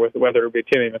October or whether it'll be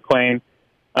Timmy McClain.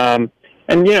 And,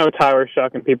 Tyler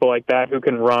Shuck and people like that who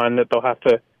can run that they'll have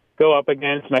to go up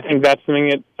against. And I think that's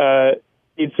something that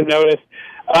needs to notice.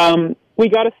 We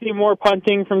got to see more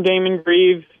punting from Damon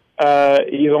Greaves.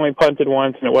 He's only punted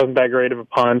once, and it wasn't that great of a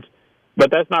punt. But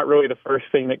that's not really the first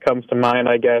thing that comes to mind,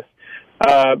 I guess.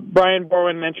 Brian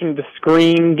Borwin mentioned the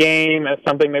screen game as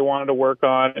something they wanted to work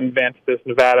on in advance of this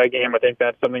Nevada game. I think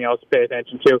that's something else to pay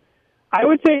attention to. I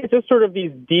would say it's just sort of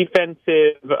these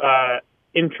defensive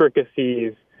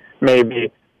intricacies,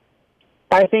 maybe.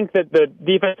 I think that the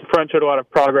defensive front showed a lot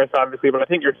of progress, obviously, but I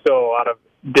think there's still a lot of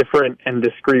different and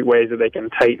discrete ways that they can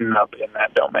tighten up in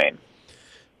that domain.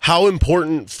 How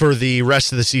important for the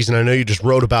rest of the season, I know you just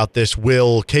wrote about this,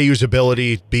 will KU's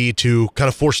ability be to kind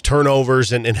of force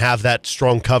turnovers and have that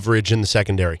strong coverage in the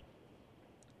secondary?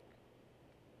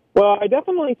 Well, I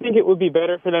definitely think it would be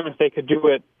better for them if they could do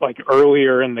it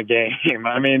earlier in the game.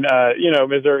 I mean,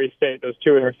 Missouri State, those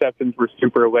 2 interceptions were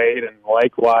super late, and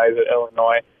likewise at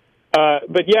Illinois.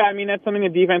 But yeah, I mean, that's something the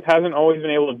defense hasn't always been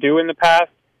able to do in the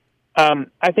past.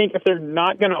 I think if they're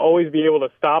not going to always be able to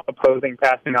stop opposing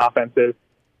passing offenses,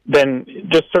 then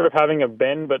just sort of having a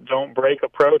bend but don't break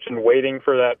approach and waiting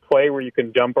for that play where you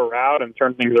can jump around and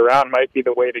turn things around might be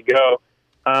the way to go.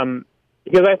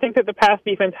 Because I think that the pass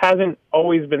defense hasn't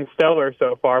always been stellar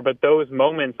so far, but those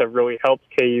moments have really helped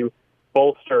KU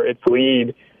bolster its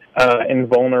lead in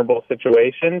vulnerable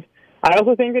situations. I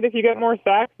also think that if you get more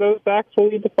sacks, those sacks will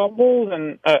lead to fumbles,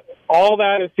 and all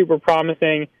that is super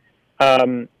promising.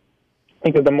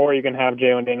 Because the more you can have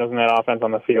Jalen Daniels in that offense on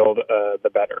the field, the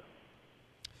better.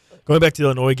 Going back to the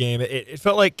Illinois game, it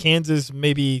felt like Kansas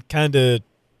maybe kind of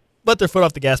let their foot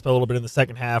off the gas pedal a little bit in the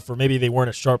second half, or maybe they weren't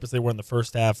as sharp as they were in the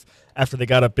first half after they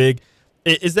got up big.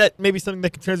 Is that maybe something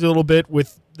that can translate a little bit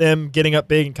with them getting up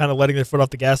big and kind of letting their foot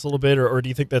off the gas a little bit, or do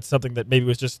you think that's something that maybe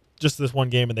was just this one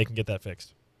game and they can get that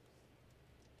fixed?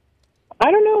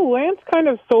 I don't know. Lance kind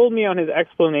of sold me on his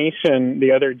explanation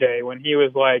the other day when he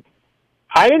was like,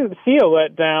 I didn't see a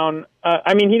letdown.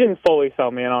 I mean, he didn't fully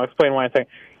sell me, and I'll explain why in a second.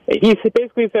 He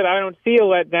basically said, I don't see a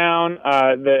letdown.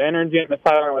 The energy on the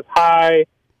sideline was high.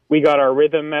 We got our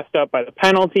rhythm messed up by the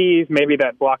penalties. Maybe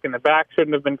that block in the back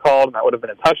shouldn't have been called, and that would have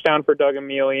been a touchdown for Doug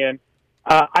Emelian.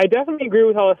 I definitely agree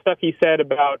with all the stuff he said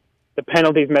about the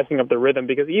penalties messing up the rhythm,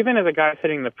 because even as a guy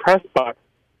sitting in the press box,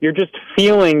 you're just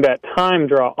feeling that time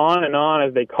draw on and on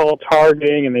as they call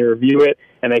targeting and they review it,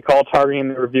 and they call targeting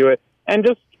and they review it. And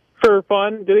just for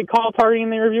fun, do they call targeting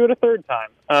and they review it a third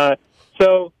time?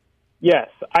 So, yes,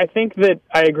 I think that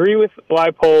I agree with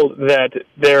Leipold that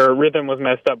their rhythm was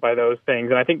messed up by those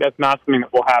things, and I think that's not something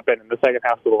that will happen in the second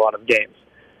half of a lot of games.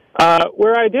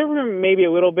 Where I differ maybe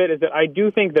a little bit is that I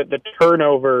do think that the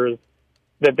turnovers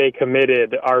that they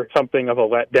committed are something of a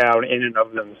letdown in and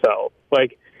of themselves.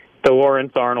 the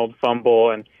Lawrence Arnold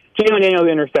fumble and Jalen Daniels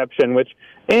interception, which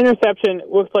the interception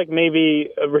looks like maybe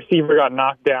a receiver got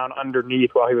knocked down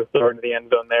underneath while he was throwing to the end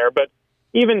zone there. But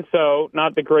even so,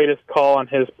 not the greatest call on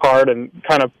his part and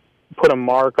kind of put a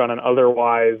mark on an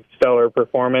otherwise stellar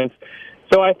performance.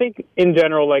 So I think in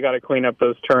general they got to clean up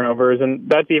those turnovers, and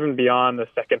that's even beyond the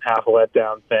second half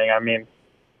letdown thing. I mean,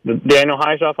 the Daniel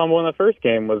Highshaw fumble in the first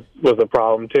game was a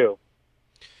problem too.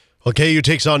 Well, KU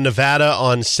takes on Nevada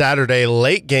on Saturday,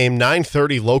 late game,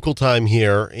 9:30 local time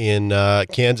here in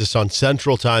Kansas on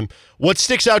Central Time. What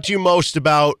sticks out to you most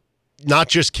about not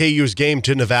just KU's game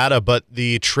to Nevada, but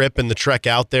the trip and the trek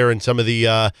out there and some of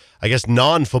the,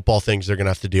 non-football things they're going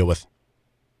to have to deal with?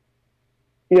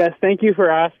 Yes, thank you for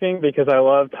asking, because I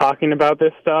love talking about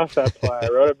this stuff. That's why I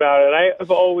wrote about it. I have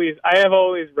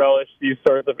always relished these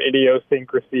sorts of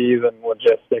idiosyncrasies and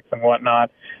logistics and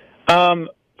whatnot.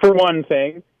 For one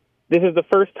thing, this is the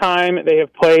first time they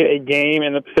have played a game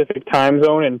in the Pacific time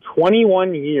zone in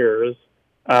 21 years,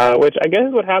 which I guess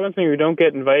is what happens when you don't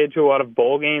get invited to a lot of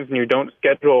bowl games and you don't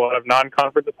schedule a lot of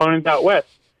non-conference opponents out west.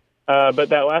 But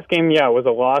that last game, was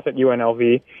a loss at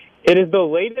UNLV. It is the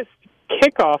latest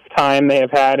kickoff time they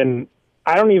have had, and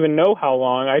I don't even know how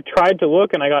long. I tried to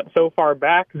look, and I got so far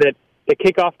back that the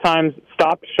kickoff times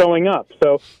stopped showing up.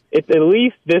 So it's at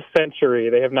least this century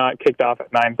they have not kicked off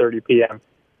at 9:30 p.m.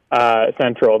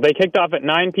 Central. They kicked off at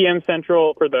 9 p.m.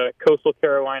 Central for the Coastal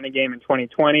Carolina game in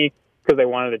 2020 because they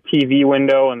wanted a TV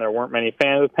window and there weren't many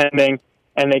fans attending,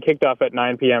 and they kicked off at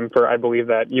 9 p.m. for, I believe,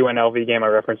 that UNLV game I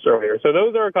referenced earlier. So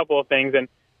those are a couple of things, and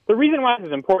the reason why this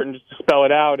is important, just to spell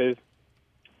it out, is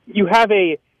you have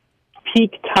a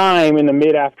peak time in the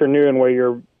mid-afternoon where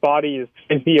your body is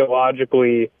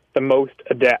physiologically the most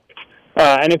adept.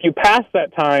 And if you pass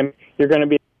that time, you're going to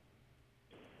be...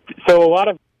 So a lot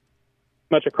of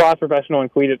much across professional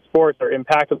and collegiate sports are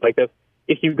impacted like this.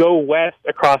 If you go west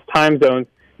across time zones,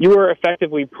 you are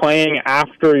effectively playing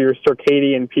after your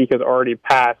circadian peak has already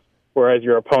passed, whereas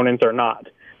your opponents are not.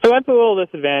 So that's a little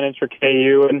disadvantage for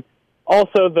KU. And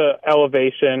also the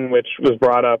elevation, which was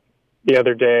brought up the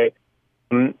other day.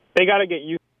 They got to get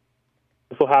used to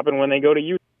this. Will happen when they go to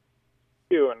UT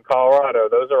and Colorado.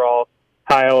 Those are all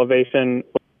high elevation.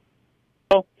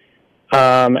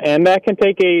 And that can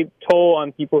take a toll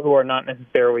on people who are not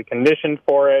necessarily conditioned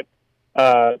for it.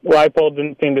 Leipold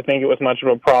didn't seem to think it was much of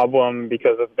a problem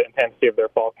because of the intensity of their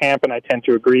fall camp, and I tend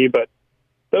to agree. But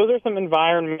those are some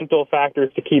environmental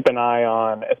factors to keep an eye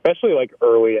on, especially like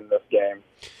early in this game.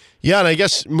 Yeah, and I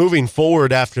guess moving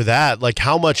forward after that, like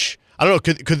how much, I don't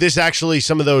know, could this actually,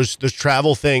 some of those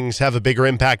travel things have a bigger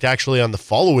impact actually on the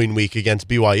following week against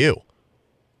BYU?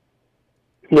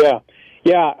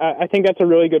 Yeah, I think that's a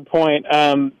really good point,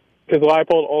 because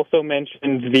Leipold also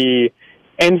mentioned the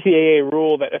NCAA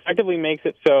rule that effectively makes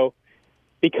it so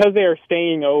because they are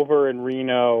staying over in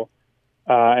Reno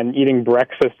and eating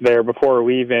breakfast there before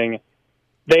leaving,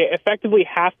 they effectively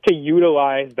have to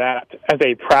utilize that as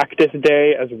a practice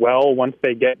day as well once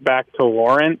they get back to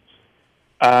Lawrence,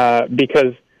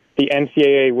 because the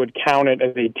NCAA would count it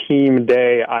as a team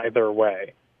day either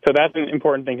way. So that's an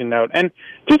important thing to note. And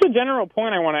just a general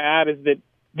point I want to add is that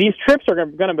these trips are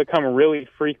going to become really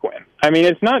frequent. I mean,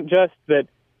 it's not just that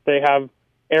they have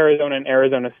Arizona and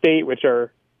Arizona State, which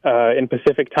are in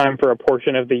Pacific time for a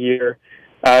portion of the year.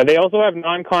 They also have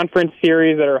non-conference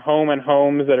series that are home and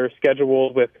homes that are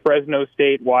scheduled with Fresno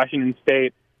State, Washington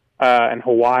State, and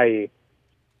Hawaii.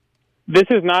 This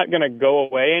is not going to go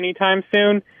away anytime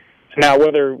soon. Now,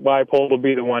 whether Leipold will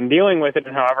be the one dealing with it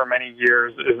in however many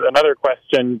years is another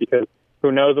question, because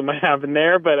who knows what might happen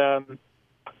there.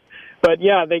 But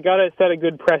yeah, they got to set a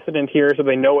good precedent here so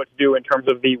they know what to do in terms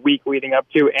of the week leading up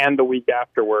to and the week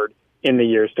afterward in the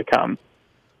years to come.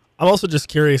 I'm also just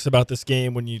curious about this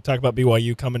game when you talk about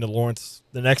BYU coming to Lawrence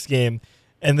the next game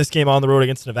and this game on the road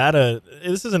against Nevada.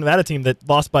 This is a Nevada team that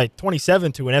lost by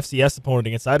 27 to an FCS opponent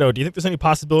against Idaho. Do you think there's any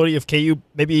possibility of KU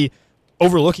maybe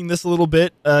overlooking this a little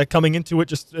bit coming into it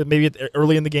just maybe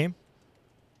early in the game?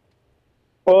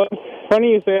 Well, it's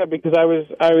funny you say that because I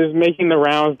was making the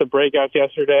rounds, the breakouts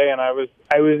yesterday, and I was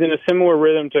in a similar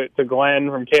rhythm to Glenn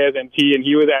from KSNT, and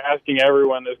he was asking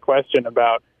everyone this question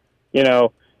about,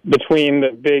 between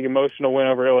the big emotional win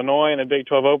over Illinois and the Big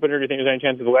 12 opener, do you think there's any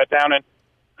chance of a letdown? And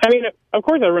I mean, of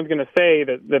course, everyone's going to say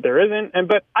that there isn't,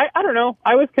 but I don't know.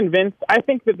 I was convinced. I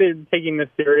think that they're taking this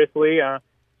seriously.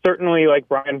 Certainly, like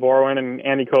Brian Borwin and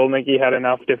Andy Kotelnicki had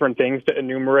enough different things to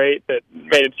enumerate that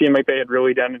made it seem like they had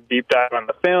really done a deep dive on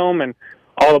the film, and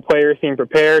all the players seemed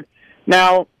prepared.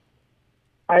 Now,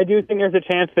 I do think there's a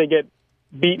chance they get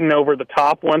beaten over the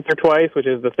top once or twice, which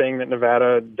is the thing that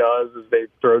Nevada does, is they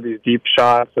throw these deep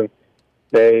shots. And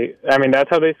That's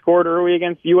how they scored early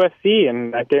against USC,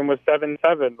 and that game was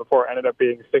 7-7 before it ended up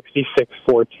being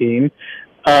 66-14.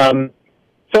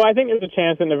 So I think there's a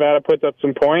chance that Nevada puts up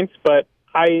some points, but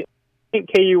I think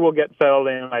KU will get settled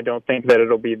in. I don't think that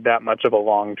it'll be that much of a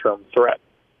long-term threat.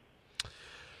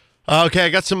 Okay, I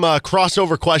got some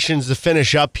crossover questions to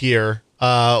finish up here.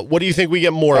 What do you think we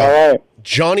get more of? All right.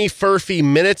 Johnny Furphy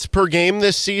minutes per game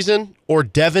this season or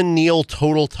Devin Neal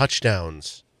total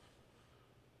touchdowns?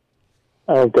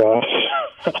 Oh, gosh.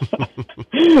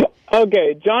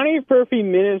 Okay, Johnny Furphy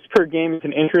minutes per game is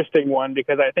an interesting one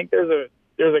because I think there's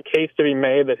a case to be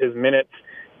made that his minutes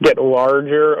get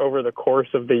larger over the course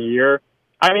of the year.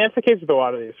 I mean, that's the case with a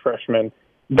lot of these freshmen.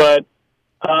 But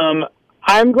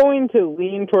I'm going to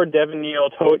lean toward Devin Neal.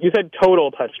 You said total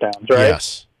touchdowns, right?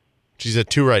 Yes. She's at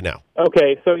 2 right now.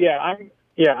 Okay, so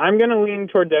I'm going to lean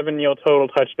toward Devin Neal total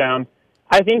touchdown.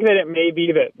 I think that it may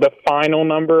be that the final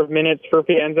number of minutes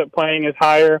Furphy ends up playing is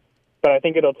higher, but I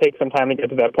think it'll take some time to get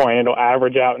to that point. It'll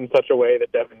average out in such a way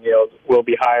that Devin Neal will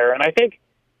be higher. And I think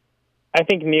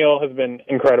Neal has been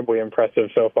incredibly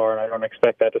impressive so far, and I don't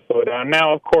expect that to slow down.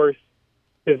 Now, of course,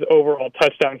 his overall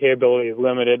touchdown capability is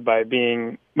limited by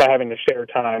having to share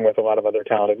time with a lot of other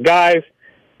talented guys,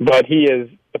 but he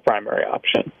is the primary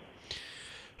option.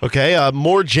 Okay,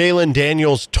 more Jalen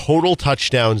Daniels total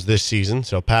touchdowns this season,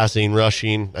 so passing,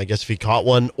 rushing, I guess if he caught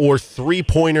one, or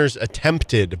 3-pointers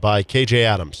attempted by KJ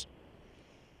Adams.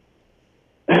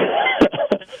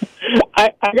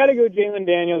 I got to go Jalen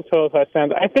Daniels total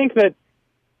touchdowns. I think that,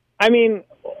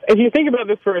 if you think about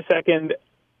this for a second,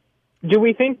 do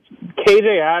we think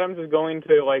KJ Adams is going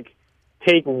to,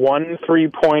 take 1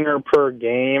 3-pointer per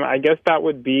game? I guess that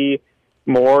would be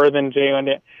more than Jalen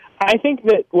Daniels. I think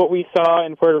that what we saw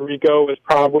in Puerto Rico was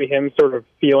probably him sort of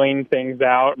feeling things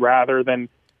out rather than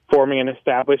forming an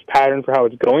established pattern for how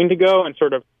it's going to go and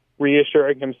sort of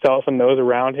reassuring himself and those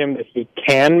around him that he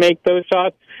can make those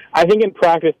shots. I think in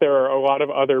practice there are a lot of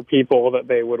other people that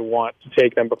they would want to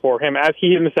take them before him, as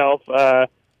he himself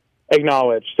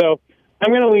acknowledged. So I'm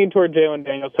going to lean toward Jalen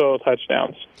Daniels total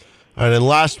touchdowns. All right, and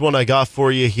last one I got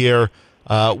for you here.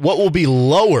 What will be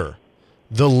lower?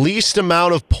 The least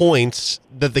amount of points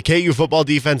that the KU football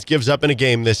defense gives up in a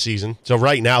game this season, so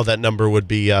right now that number would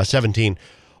be 17,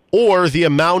 or the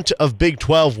amount of Big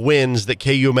 12 wins that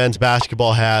KU men's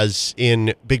basketball has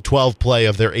in Big 12 play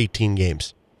of their 18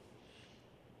 games.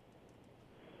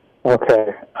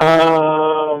 Okay.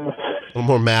 A little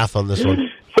more math on this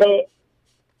one. So,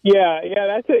 yeah,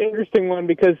 that's an interesting one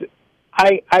because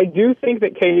I do think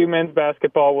that KU men's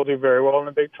basketball will do very well in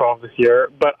the Big 12 this year,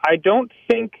 but I don't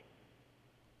think...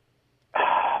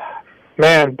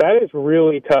 Man, that is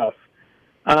really tough.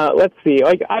 Let's see.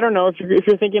 I don't know if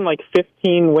you're thinking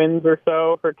 15 wins or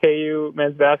so for KU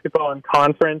men's basketball in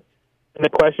conference, and the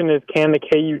question is, can the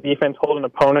KU defense hold an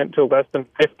opponent to less than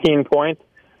 15 points?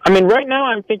 Right now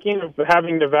I'm thinking of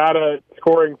having Nevada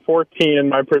scoring 14 in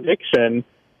my prediction,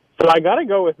 so I got to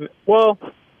go with. Well,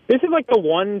 this is the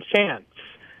one chance.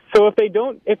 So if they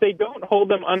don't hold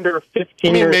them under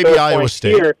 15, maybe or so Iowa points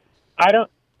State. here, I don't.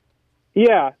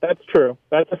 Yeah, that's true.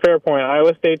 That's a fair point.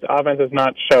 Iowa State's offense has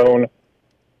not shown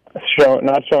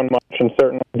much, and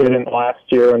certainly didn't last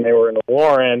year when they were in the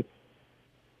Warren.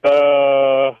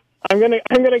 I'm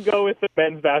gonna go with the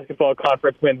men's basketball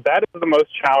conference win. That is the most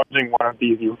challenging one of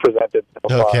these you've presented so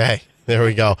far. Okay, there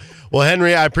we go. Well,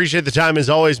 Henry, I appreciate the time as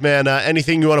always, man.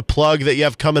 Anything you want to plug that you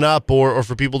have coming up, or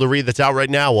for people to read that's out right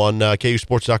now on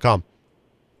KUSports.com?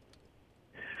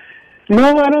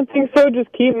 No, I don't think so.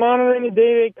 Just keep monitoring the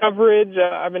day-to-day coverage.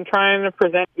 I've been trying to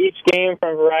present each game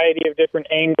from a variety of different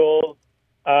angles.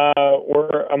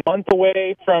 We're a month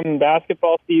away from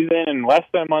basketball season and less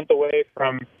than a month away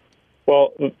from,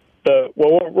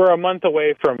 we're a month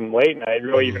away from late night,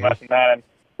 really even less than that. And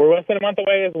we're less than a month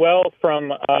away as well from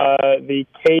the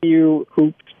KU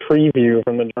Hoops preview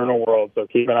from the Journal World. So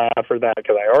keep an eye out for that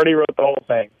because I already wrote the whole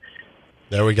thing.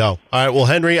 There we go. All right, well,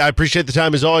 Henry, I appreciate the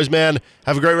time as always, man.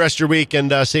 Have a great rest of your week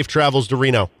and safe travels to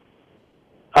Reno.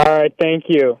 All right, thank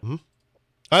you. Mm-hmm.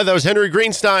 All right, that was Henry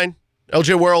Greenstein,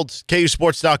 LJ World,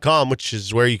 KUSports.com, which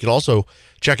is where you can also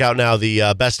check out now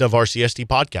the Best of RCST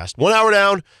podcast. 1 hour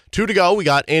down, 2 to go. We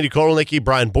got Andy Kotelnicki,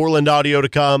 Brian Borland audio to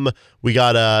come. We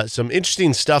got some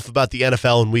interesting stuff about the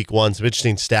NFL in week 1, some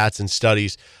interesting stats and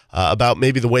studies about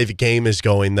maybe the way the game is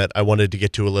going that I wanted to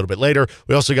get to a little bit later.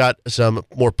 We also got some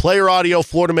more player audio,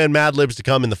 Florida Man Mad Libs to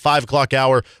come in the 5 o'clock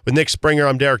hour with Nick Springer.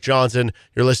 I'm Derek Johnson.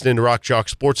 You're listening to Rock Chalk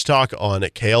Sports Talk on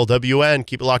KLWN.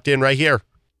 Keep it locked in right here.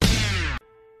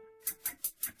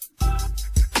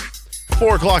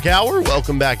 4 o'clock hour.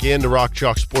 Welcome back in to Rock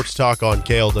Chalk Sports Talk on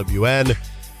KLWN.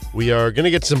 We are going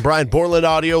to get some Brian Borland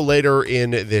audio later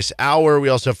in this hour. We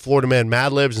also have Florida Man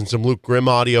Mad Libs and some Luke Grimm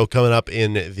audio coming up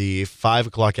in the 5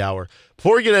 o'clock hour.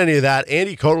 Before we get any of that,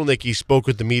 Andy Kotelnicki spoke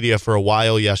with the media for a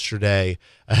while yesterday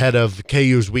ahead of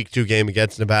KU's Week 2 game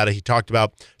against Nevada. He talked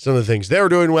about some of the things they were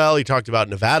doing well. He talked about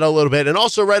Nevada a little bit. And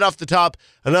also right off the top,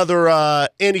 another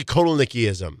Andy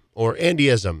Kotelnickiism or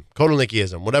Andyism,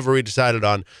 Kotelnickiism, whatever we decided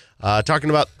on, talking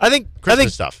about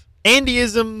Christmas stuff.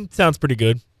 Andyism sounds pretty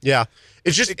good. Yeah.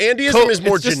 It's just Andyism is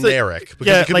more generic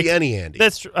because it could be any Andy.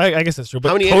 That's true. I guess that's true. But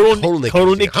how many Kotelnickism?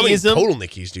 How many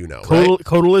Kotelnickis do you know?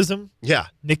 Kotelism? Yeah.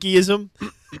 Nickyism?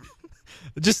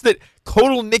 Just that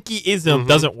Kotelnickiism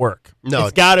doesn't work. No.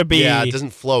 It's got to be it doesn't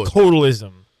flow.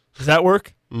 Kotelism. Does that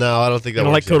work? No, I don't think that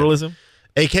works. You don't like Kotelism?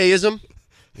 Kotelism? AKism?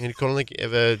 Andy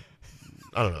Kotelnicki?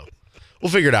 I don't know.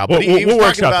 We'll figure it out. But he was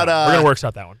talking about... We're going to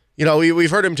workshop that one. You know,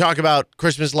 we've heard him talk about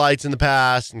Christmas lights in the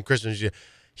past and Christmas...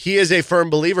 He is a firm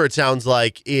believer, it sounds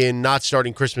like, in not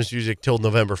starting Christmas music till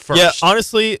November 1st. Yeah,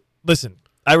 honestly, listen,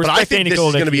 I respect but I think Andy this Kotelnicki.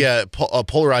 is going to be a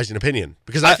polarizing opinion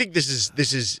because I think this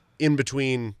is in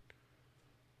between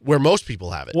where most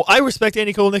people have it. Well, I respect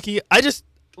Andy Kotelnicki.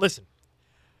 Listen,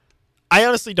 I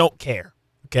honestly don't care,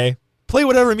 okay? Play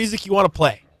whatever music you want to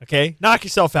play, okay? Knock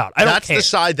yourself out. I don't care. That's the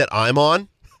side that I'm on.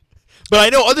 But I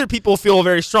know other people feel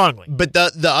very strongly. But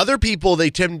the other people, they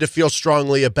tend to feel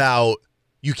strongly about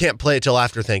you can't play it till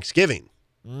after Thanksgiving.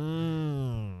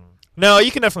 No,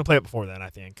 you can definitely play it before then, I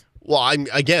think. Well,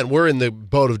 we're in the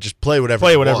boat of just play whatever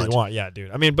you want. Yeah, dude.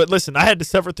 I mean, but listen, I had to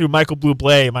suffer through Michael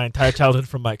Bublé my entire childhood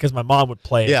because my mom would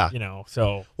play it,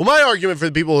 so. Well, my argument for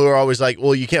the people who are always like,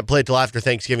 well, you can't play it till after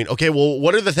Thanksgiving. Okay, well,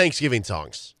 what are the Thanksgiving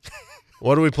songs?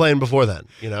 What are we playing before then,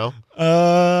 I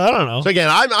don't know. So again,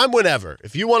 I'm whenever.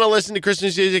 If you want to listen to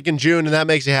Christmas music in June and that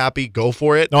makes you happy, go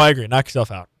for it. No, I agree. Knock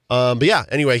yourself out. But yeah,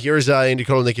 anyway, here's Andy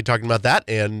Kotelnicki talking about that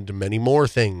and many more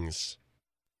things.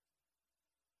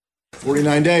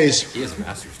 49 days. He has a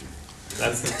master's degree.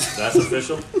 That's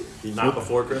official? Not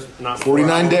before Christmas? Not before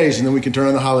 49 days, and then we can turn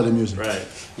on the holiday music. Right.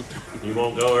 You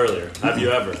won't go earlier. Have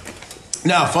you ever?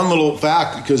 Now, fun little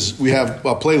fact, because we have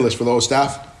a playlist for the whole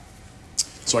staff.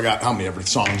 So I got how many ever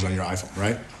songs on your iPhone,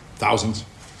 right? Thousands.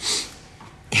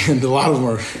 And a lot of them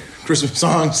are Christmas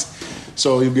songs.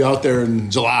 So you'll be out there in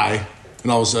July,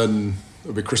 and all of a sudden,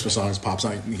 a big Christmas song pops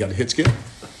on. You got a hit skip.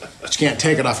 But you can't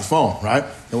take it off your phone, right?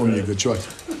 That wouldn't be a good choice.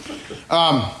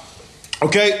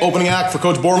 Okay, opening act for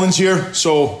Coach Borland's here,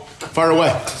 so fire away.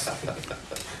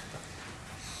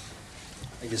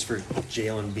 I guess for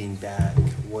Jalen being back,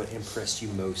 what impressed you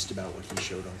most about what he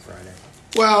showed on Friday?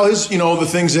 Well, all the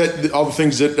things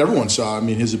that everyone saw. I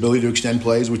mean, his ability to extend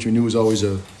plays, which we knew was always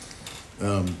a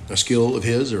skill of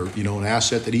his, or an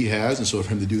asset that he has, and so for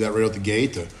him to do that right out the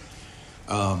gate,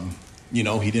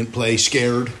 he didn't play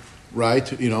scared,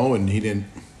 right? And he didn't,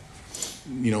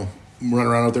 run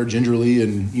around out there gingerly,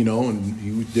 and he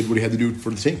did what he had to do for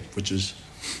the team, which is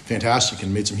fantastic,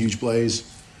 and made some huge plays.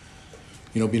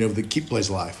 Being able to keep plays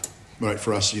alive, right,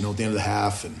 for us, at the end of the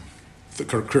half, and the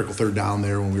critical third down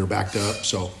there when we were backed up.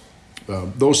 So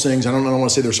those things, I don't want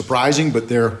to say they're surprising, but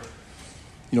they're,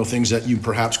 things that you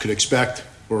perhaps could expect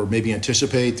or maybe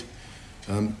anticipate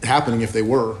happening if they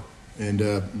were, and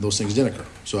those things didn't occur.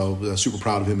 So super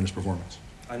proud of him and his performance.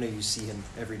 I know you see him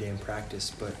every day in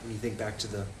practice, but when you think back to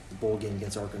the bowl game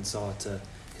against Arkansas, to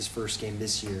his first game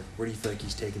this year, where do you feel like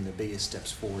he's taken the biggest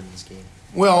steps forward in this game?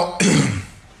 Well,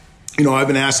 I've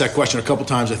been asked that question a couple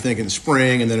times, I think, in the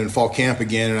spring and then in fall camp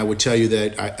again, and I would tell you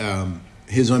that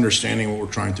his understanding of what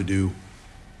we're trying to do,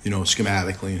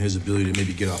 schematically, and his ability to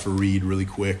maybe get off a read really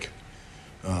quick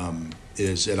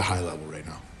is at a high level right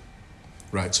now.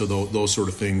 Right, so those sort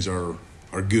of things are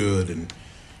good, and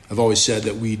I've always said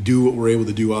that we do what we're able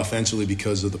to do offensively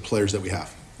because of the players that we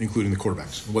have, including the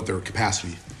quarterbacks, what their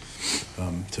capacity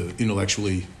to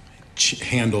intellectually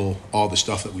handle all the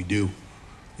stuff that we do.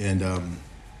 And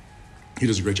he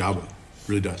does a great job with it,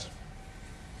 really does.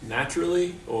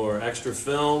 Naturally, or extra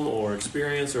film, or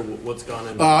experience, or what's gone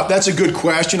into that's a good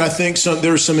question. I think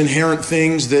there's some inherent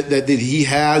things that he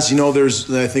has.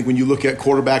 I think when you look at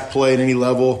quarterback play at any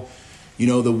level, the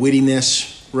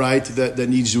wittiness, right, that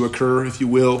needs to occur, if you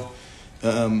will,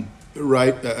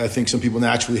 right? I think some people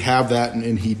naturally have that,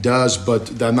 and he does,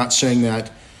 but I'm not saying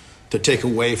that to take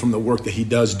away from the work that he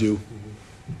does do.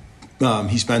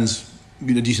 He spends a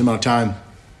decent amount of time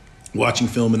watching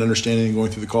film and understanding and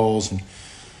going through the calls, and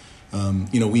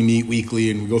we meet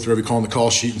weekly and we go through every call on the call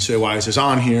sheet and say, why is this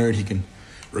on here? And he can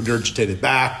regurgitate it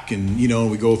back, and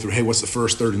we go through, hey, what's the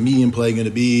first, third, and medium play going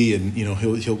to be? And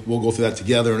we'll go through that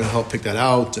together and he'll help pick that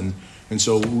out, and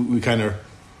so we kind of,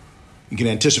 you can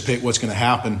anticipate what's going to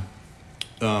happen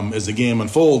as the game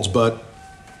unfolds. But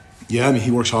Yeah, I mean,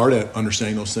 he works hard at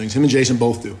understanding those things. Him and Jason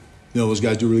both do. You know, those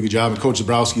guys do a really good job. And Coach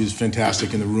Zabrowski is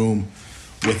fantastic in the room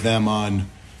with them on,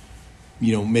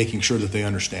 you know, making sure that they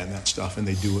understand that stuff and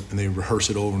they do it and they rehearse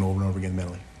it over and over and over again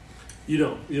mentally. You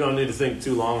don't need to think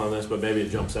too long on this, but maybe it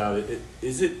jumps out.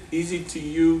 Is it easy to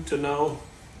you to know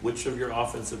which of your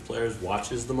offensive players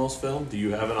watches the most film? Do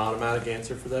you have an automatic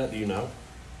answer for that? Do you know?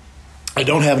 I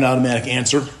don't have an automatic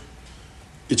answer.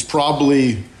 It's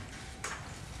probably,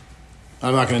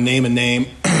 I'm not going to name a name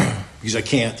because I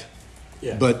can't.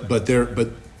 Yeah. But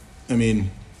I mean,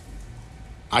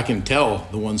 I can tell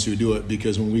the ones who do it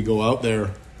because when we go out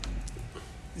there,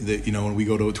 you know, when we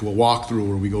go to a walkthrough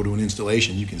or we go to an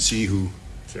installation, you can see who.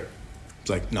 Sure. It's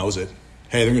like knows it.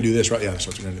 Hey, they're going to do this, right? Yeah, that's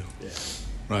what they're going to do. Yeah.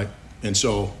 Right. And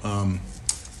so,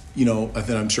 you know, I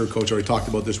think I'm sure Coach already talked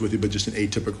about this with you, but just an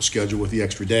atypical schedule with the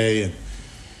extra day. And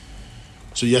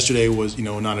so yesterday was, you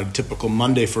know, not a typical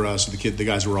Monday for us. The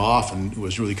guys were off, and it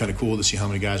was really kind of cool to see how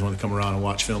many guys wanted to come around and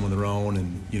watch film on their own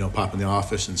and, you know, pop in the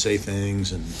office and say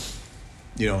things and,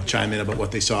 you know, chime in about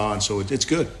what they saw. And so it's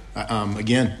good.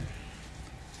 Again,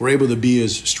 we're able to be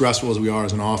as stressful as we are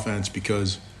as an offense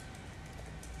because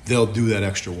they'll do that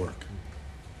extra work,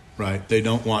 right? They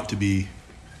don't want to be,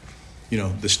 you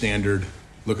know, the standard,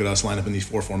 look at us line up in these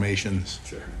 4 formations,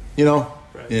 Sure. you know,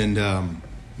 Right. And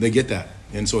they get that.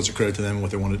 And so it's a credit to them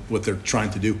what they're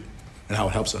trying to do and how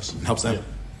it helps us and helps them. Yeah.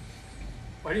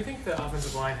 Why do you think the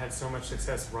offensive line had so much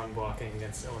success run blocking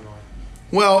against Illinois?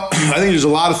 Well, I think there's a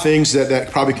lot of things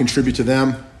that probably contribute to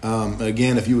them.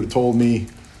 Again, if you would have told me,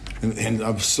 and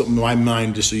my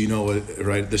mind, just so you know,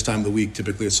 right, this time of the week,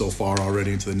 typically it's so far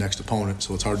already into the next opponent,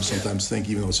 so it's hard to sometimes think,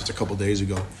 even though it's just a couple days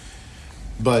ago.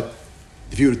 But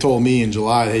if you would have told me in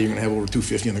July, hey, you're going to have over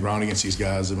 250 on the ground against these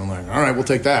guys, I'd been like, all right, we'll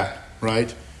take that,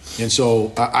 right? And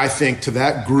so I think to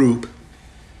that group,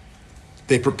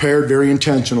 they prepared very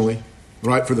intentionally,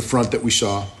 right, for the front that we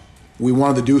saw. We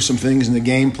wanted to do some things in the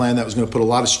game plan that was going to put a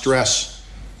lot of stress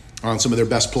on some of their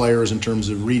best players in terms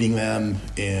of reading them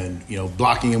and, you know,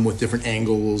 blocking them with different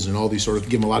angles and all these sort of,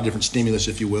 give them a lot of different stimulus,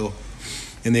 if you will.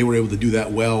 And they were able to do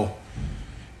that well.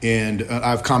 And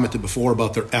I've commented before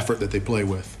about their effort that they play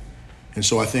with. And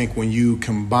so I think when you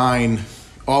combine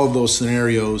all of those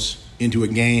scenarios into a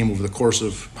game over the course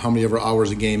of how many ever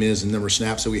hours a game is and number of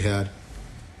snaps that we had,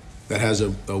 that has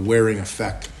a wearing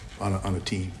effect on a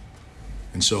team.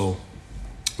 And so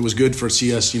it was good for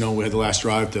CS, you know, we had the last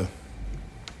drive to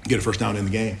get a first down in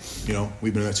the game. You know,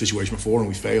 we've been in that situation before and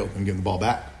we failed and getting the ball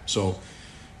back. So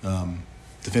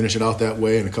to finish it out that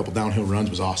way and a couple downhill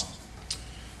runs was awesome.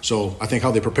 So I think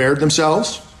how they prepared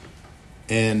themselves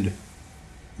and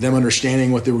them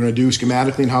understanding what they were going to do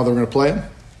schematically and how they were going to play it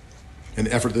and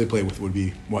the effort that they played with would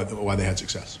be why they had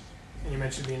success. And you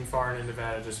mentioned being far into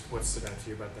Nevada. Just what stood out to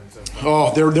you about them so far?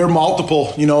 Oh, they're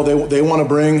multiple. You know, they want to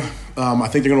bring. I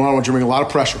think they're going to want to bring a lot of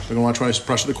pressure. They're going to want to try to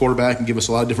pressure the quarterback and give us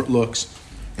a lot of different looks.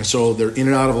 And so they're in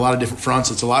and out of a lot of different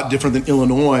fronts. It's a lot different than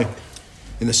Illinois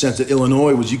in the sense that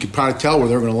Illinois was, you could probably tell where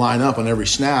they were going to line up on every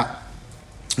snap,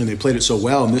 and they played it so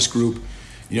well. In this group,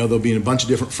 you know, they'll be in a bunch of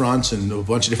different fronts and a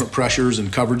bunch of different pressures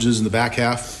and coverages in the back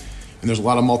half. And there's a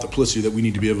lot of multiplicity that we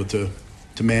need to be able to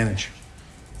manage.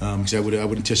 Because I would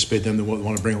anticipate them to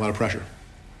want to bring a lot of pressure.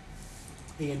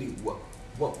 Hey, Andy,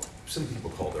 what some people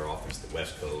call their offense the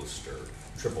West Coast or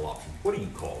triple option. What do you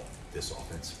call this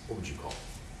offense? What would you call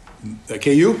it?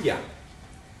 KU? Yeah.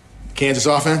 Kansas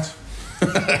offense?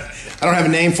 I don't have a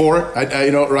name for it.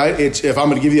 You know, right? It's, if I'm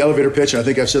going to give you the elevator pitch, and I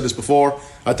think I've said this before,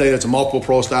 I'll tell you it's a multiple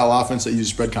pro style offense that uses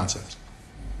spread concepts.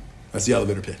 That's the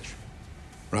elevator pitch,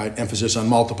 right? Emphasis on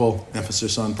multiple,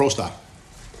 emphasis on pro style.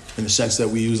 In the sense that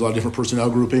we use a lot of different personnel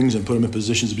groupings and put them in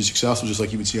positions to be successful, just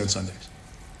like you would see on Sundays.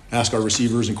 Ask our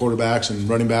receivers and quarterbacks and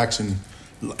running backs and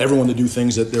everyone to do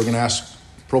things that they're going to ask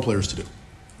pro players to do,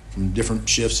 from different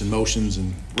shifts and motions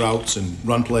and routes and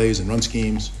run plays and run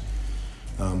schemes.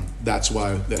 That's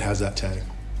why that has that tag.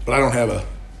 But I don't have a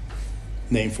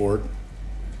name for it.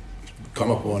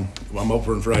 Come up with one. I'm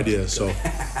open for ideas. So,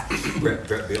 Brett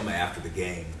Bielema after the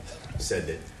game said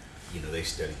that, you know, they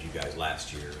studied you guys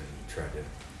last year and tried to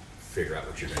figure out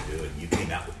what you're going to do, and you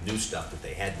came out with new stuff that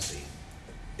they hadn't seen.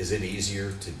 Is it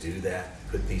easier to do that,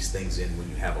 put these things in when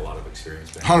you have a lot of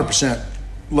experience? 100%.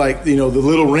 Like, you know, the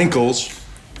little wrinkles,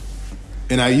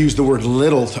 and I use the word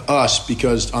little to us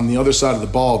because on the other side of the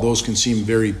ball, those can seem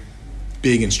very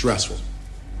big and stressful.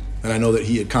 And I know that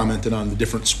he had commented on the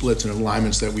different splits and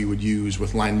alignments that we would use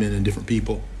with linemen and different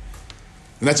people.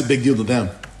 And that's a big deal to them.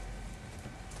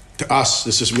 To us,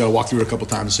 it's just we got to walk through it a couple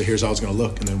times and say, here's how it's going to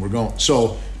look, and then we're going.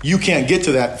 So you can't get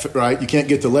to that, right? You can't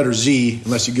get to letter Z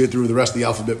unless you get through the rest of the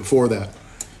alphabet before that.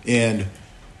 And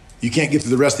you can't get to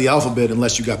the rest of the alphabet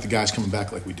unless you got the guys coming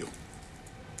back like we do.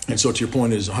 And so to your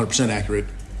point is 100% accurate.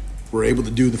 We're able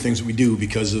to do the things that we do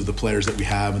because of the players that we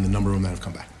have and the number of them that have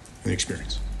come back and the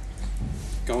experience.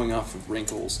 Going off of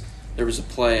wrinkles, there was a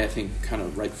play, I think, kind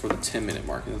of right before the 10-minute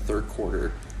mark in the third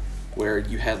quarter where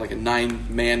you had like a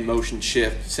 9-man motion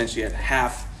shift. Essentially, you had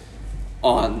half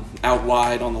out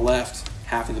wide on the left,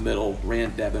 half in the middle,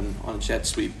 ran Devin on a jet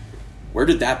sweep. Where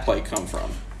did that play come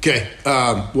from? Okay,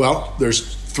 well,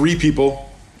 there's 3 people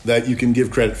that you can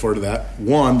give credit for to that.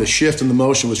 One, the shift in the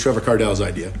motion was Trevor Cardell's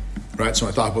idea, right? So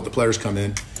when I talk about the players come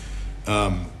in,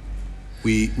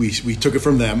 we took it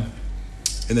from them.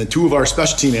 And then 2 of our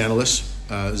special team analysts,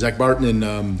 Zach Barton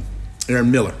and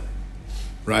Aaron Miller,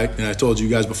 right? And I told you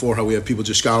guys before how we have people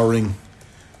just scouring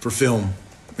for film.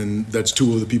 And that's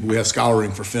 2 of the people we have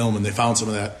scouring for film, and they found some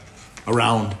of that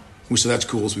around. We said that's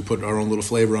cool, so we put our own little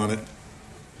flavor on it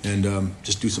and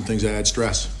just do some things that add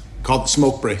stress. Called the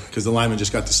smoke break because the lineman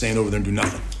just got to stand over there and do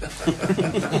nothing.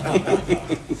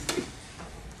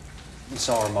 We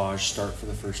saw Armaj start for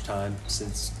the first time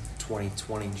since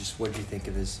 2020. Just what did you think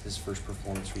of his first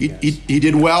performance for you guys? He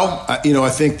did well. I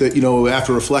think that,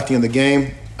 after reflecting on the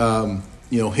game,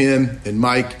 him and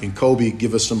Mike and Kobe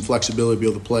give us some flexibility to be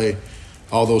able to play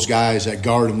all those guys at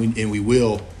guard, and we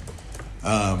will.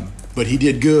 But he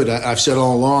did good. I've said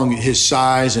all along, his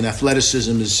size and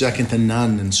athleticism is second to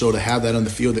none, and so to have that on the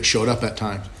field that showed up at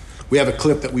times. We have a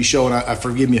clip that we show, and I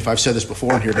forgive me if I've said this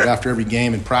before in here, but after every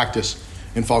game in practice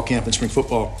in fall camp and spring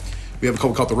football, we have a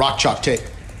couple called the rock chalk tape,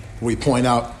 where we point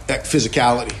out that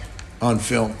physicality on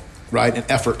film, right, and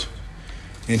effort.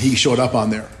 And he showed up on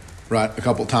there, right, a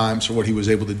couple times for what he was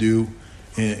able to do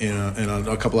in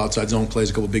a couple outside zone plays,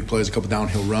 a couple big plays, a couple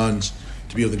downhill runs.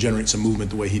 To be able to generate some movement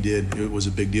the way he did, it was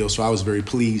a big deal. So I was very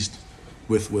pleased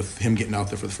with him getting out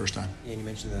there for the first time. Yeah, and you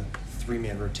mentioned the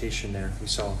 3-man rotation there. We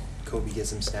saw Kobe get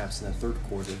some snaps in the third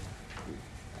quarter.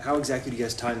 How exactly do you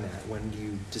guys time that? When do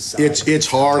you decide? It's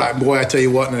hard. I tell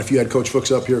you what, and if you had Coach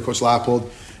Fuchs up here, Coach Lappold,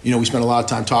 we spent a lot of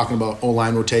time talking about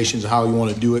O-line rotations and how you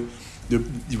want to do it.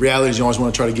 The reality is you always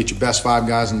want to try to get your best 5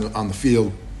 guys on the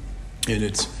field, and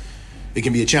it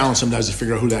can be a challenge sometimes to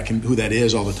figure out who that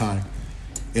is all the time.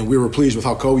 And we were pleased with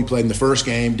how Kobe played in the first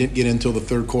game. Didn't get until the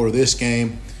third quarter of this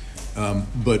game.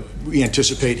 But we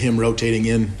anticipate him rotating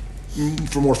in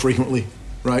for more frequently,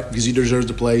 right? Because he deserves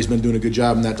to play. He's been doing a good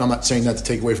job in that. I'm not saying that to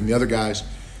take away from the other guys.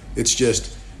 It's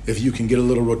just if you can get a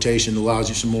little rotation, it allows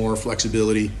you some more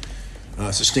flexibility,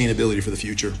 sustainability for the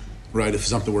future, right, if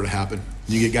something were to happen.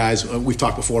 You get guys, we've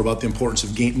talked before about the importance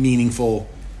of meaningful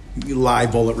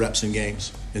live bullet reps in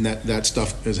games. And that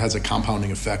stuff has a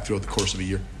compounding effect throughout the course of a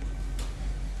year.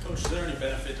 Coach, is there any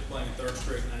benefit to playing a third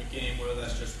straight night game, whether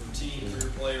that's just routine for your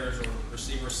players or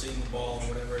receivers seeing the ball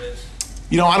or whatever it is?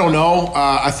 I don't know.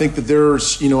 I think that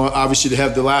there's, obviously to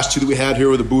have the last 2 that we had here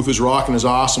where the booth is rocking is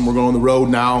awesome. We're going on the road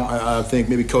now. I think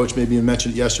maybe Coach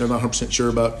mentioned it yesterday. I'm not 100% sure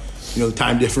about, the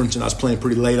time difference and us playing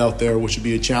pretty late out there, which would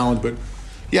be a challenge. But,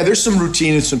 yeah, there's some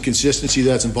routine and some consistency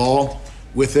that's involved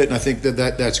with it, and I think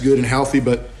that's good and healthy.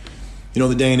 But,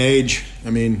 the day and age,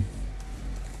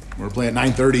 we're playing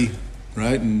at 9:30.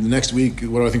 Right, and the next week,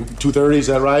 what do I think, 2:30, is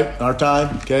that right, our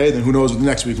time? Okay, then who knows what the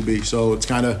next week will be. So it's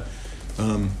kind of,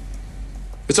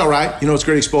 it's all right. It's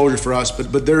great exposure for us.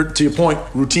 But there, to your point,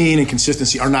 routine and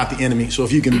consistency are not the enemy. So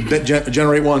if you can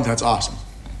generate one, that's awesome.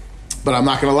 But I'm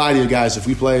not going to lie to you guys. If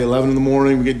we play 11 in the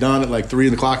morning, we get done at like 3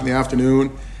 o'clock in the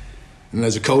afternoon, and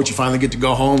as a coach, you finally get to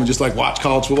go home and just watch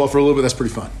college football for a little bit, that's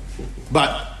pretty fun.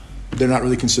 But they're not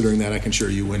really considering that, I can assure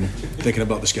you, when thinking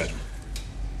about the schedule.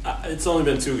 It's only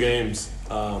been 2 games,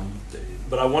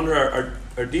 but I wonder,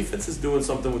 are defenses doing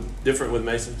something different with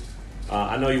Mason?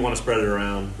 I know you want to spread it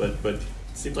around, but it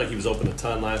seems like he was open a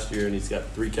ton last year, and he's got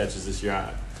 3 catches this year. I'm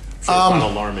sure it's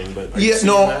not alarming, but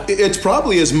it's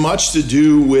probably as much to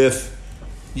do with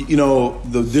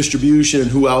the distribution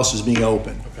and who else is being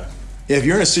open. Okay. If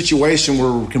you're in a situation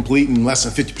where we're completing less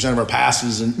than 50% of our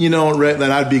passes, and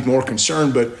then I'd be more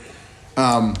concerned, but.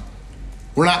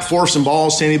 We're not forcing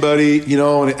balls to anybody,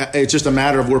 and it's just a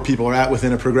matter of where people are at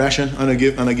within a progression on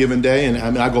a given day. And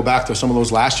I go back to some of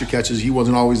those last year catches. He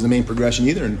wasn't always the main progression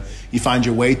either, and you find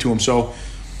your way to him. So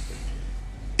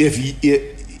if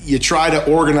you try to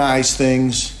organize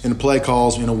things in the play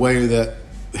calls in a way that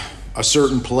a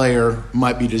certain player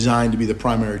might be designed to be the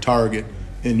primary target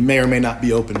and may or may not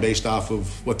be open based off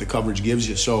of what the coverage gives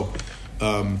you. So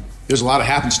there's a lot of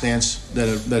happenstance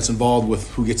that's involved with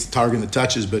who gets the target and the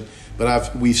touches, but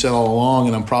we've said all along,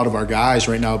 and I'm proud of our guys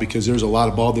right now because there's a lot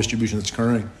of ball distribution that's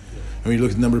occurring. You look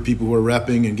at the number of people who are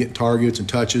repping and getting targets and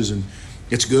touches, and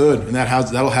it's good, and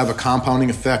that'll have a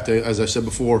compounding effect, as I said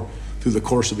before, through the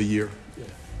course of a year.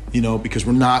 Because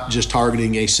we're not just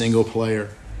targeting a single player.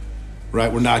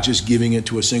 right? We're not just giving it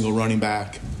to a single running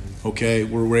back, okay?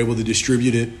 We're able to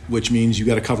distribute it, which means you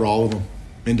got to cover all of them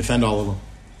and defend all of them.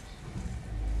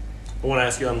 I want to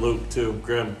ask you on Luke, too.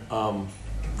 Grim,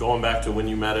 going back to when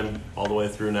you met him all the way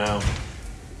through now,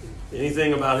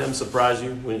 anything about him surprise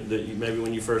you? Maybe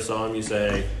when you first saw him, you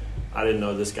say, I didn't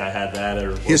know this guy had that?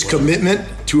 Or his commitment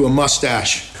to a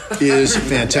mustache is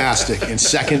fantastic and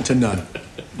second to none.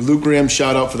 Luke Grimm,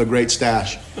 shout out for the great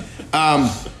stash.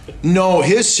 No,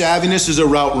 his savviness as a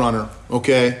route runner,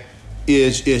 okay,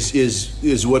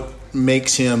 is what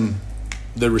makes him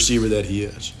the receiver that he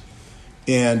is.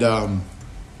 And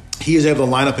he is able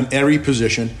to line up in every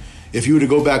position. If you were to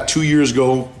go back 2 years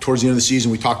ago, towards the end of the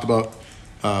season, we talked about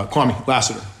Kwame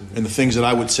Lassiter and the things that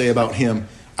I would say about him.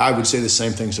 I would say the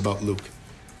same things about Luke.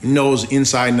 Knows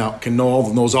inside and out,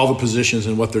 knows all the positions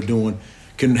and what they're doing.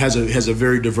 Has a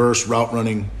very diverse route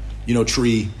running,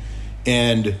 tree,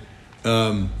 and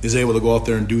is able to go out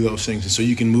there and do those things. And so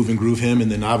you can move and groove him.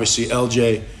 And then obviously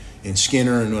LJ and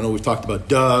Skinner, and I know we've talked about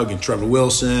Doug and Trevor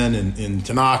Wilson and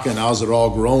Tanaka and ours that are all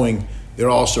growing. They're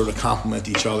all sort of complement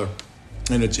each other.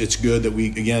 And it's good that we,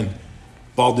 again,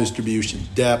 ball distribution,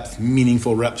 depth,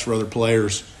 meaningful reps for other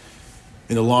players.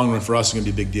 In the long run, for us, it's going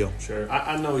to be a big deal. Sure.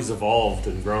 I know he's evolved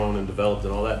and grown and developed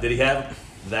and all that. Did he have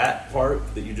that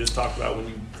part that you just talked about when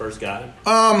you first got him?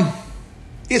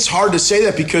 It's hard to say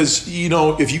that because,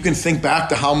 if you can think back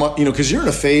to how much, because you're in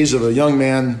a phase of a young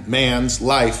man's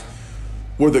life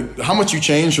where how much you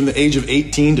change from the age of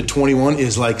 18 to 21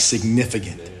 is like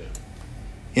significant. Yeah.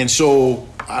 And so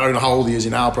I don't know how old he is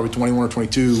now, probably 21 or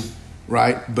 22,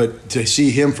 right? But to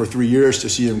see him for 3 years, to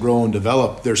see him grow and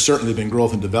develop, there's certainly been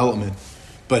growth and development.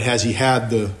 But has he had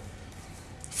the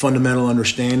fundamental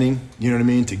understanding,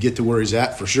 to get to where he's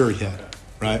at? For sure he had,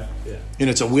 right? Yeah. And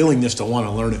it's a willingness to want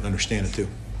to learn it and understand it too.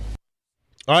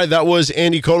 All right, that was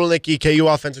Andy Kotelnicki, KU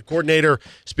offensive coordinator,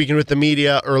 speaking with the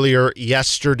media earlier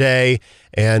yesterday.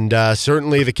 And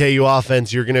certainly the KU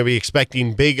offense, you're going to be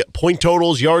expecting big point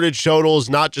totals, yardage totals,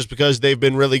 not just because they've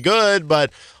been really good,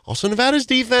 but also Nevada's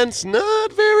defense,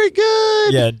 not very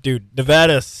good. Yeah, dude,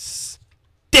 Nevada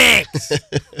stinks.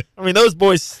 I mean, those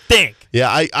boys stink. Yeah,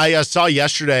 I saw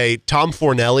yesterday Tom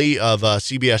Fornelli of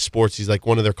CBS Sports. He's like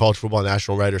one of their college football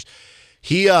national writers.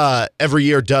 He every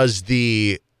year does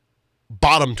the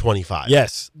bottom 25.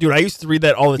 Yes, dude, I used to read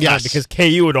that all the time because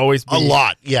KU would always be a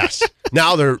lot. Yes,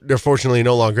 now they're fortunately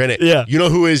no longer in it. Yeah, you know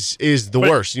who is the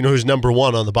worst? You know who's number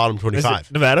one on the bottom 25? Is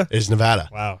it Nevada? It's Nevada.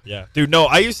 Wow. Yeah, dude. No,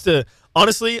 I used to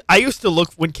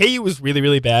look when KU was really,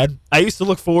 really bad. I used to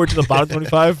look forward to the bottom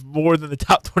 25 more than the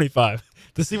top 25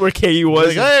 to see where KU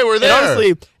was. Like, hey, we're there. And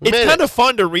honestly, it's kind of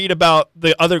fun to read about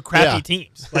the other crappy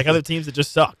teams, like other teams that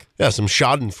just suck. Yeah, some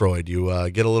Schadenfreude. You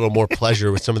get a little more pleasure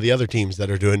with some of the other teams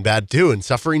that are doing bad too and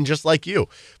suffering just like you.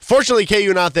 Fortunately,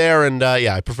 KU not there, and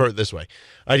I prefer it this way.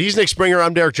 All right, he's Nick Springer.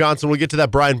 I'm Derek Johnson. We'll get to that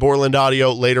Brian Borland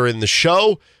audio later in the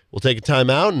show. We'll take a time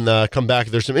out and come back.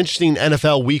 There's some interesting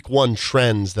NFL Week 1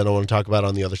 trends that I want to talk about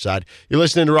on the other side. You're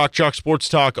listening to Rock Chalk Sports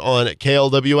Talk on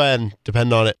KLWN.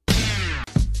 Depend on it.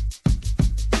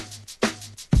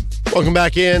 Welcome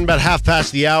back in, about half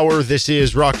past the hour. This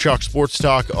is Rock Chalk Sports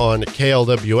Talk on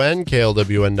KLWN,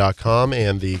 KLWN.com,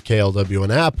 and the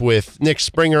KLWN app with Nick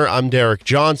Springer. I'm Derek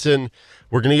Johnson.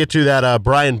 We're going to get to that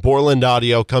Brian Borland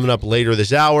audio coming up later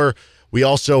this hour. We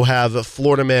also have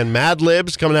Florida Man Mad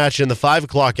Libs coming at you in the 5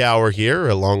 o'clock hour here,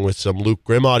 along with some Luke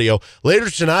Grimm audio. Later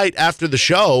tonight, after the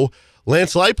show,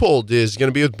 Lance Leipold is going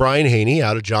to be with Brian Haney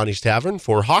out of Johnny's Tavern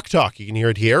for Hawk Talk. You can hear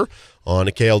it here on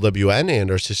KLWN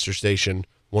and our sister station,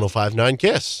 105.9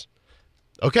 KISS.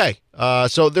 Okay,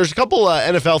 so there's a couple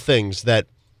NFL things that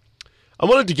I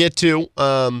wanted to get to.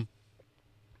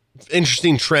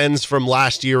 Interesting trends from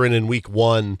last year and in Week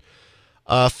 1.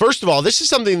 First of all, this is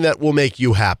something that will make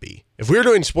you happy. If we were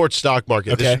doing sports stock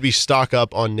market, this would be stock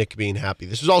up on Nick being happy.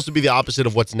 This would also be the opposite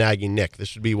of what's nagging Nick.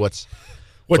 This would be what's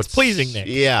pleasing Nick.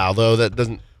 Yeah, although that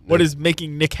doesn't. What is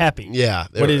making Nick happy? Yeah.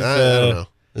 What is? I don't know.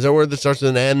 Is there a word that starts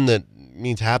with an N that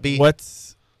means happy?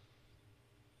 What's?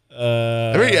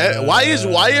 Why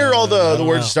are all the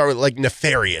words start with like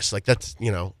nefarious? Like that's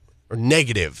or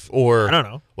negative or I don't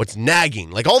know. What's nagging?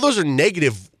 Like all those are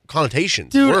negative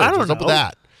connotations. Dude, words. I don't What's know. up with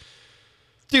that?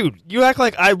 Dude, you act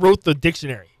like I wrote the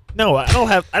dictionary. No, I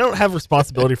don't have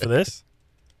responsibility for this.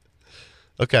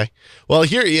 Okay. Well,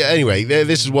 anyway,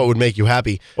 this is what would make you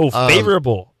happy. Oh,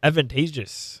 favorable,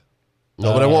 advantageous.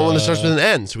 No, but I want one that starts with an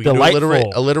N, so we can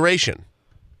do alliteration.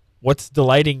 What's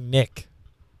delighting Nick?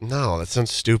 No, that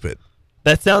sounds stupid.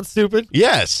 That sounds stupid?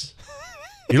 Yes.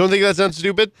 You don't think that sounds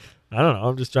stupid? I don't know.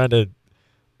 I'm just trying to.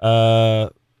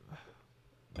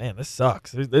 Man, this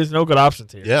sucks. There's no good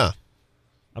options here. Yeah.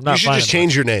 I'm not. You should just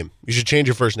change your name. You should change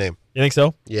your first name. You think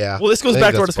so? Yeah. Well, this goes I think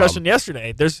back to our that's the discussion problem.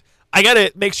 yesterday. I got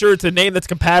to make sure it's a name that's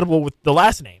compatible with the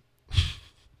last name.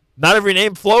 Not every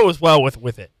name flows well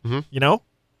with it. You know.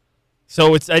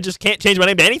 So I just can't change my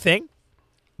name to anything.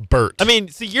 Bert. I mean,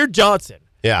 see, you're Johnson.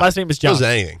 Yeah. Last name is Johnson.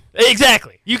 Doesn't anything.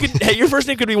 Exactly. You can. Your first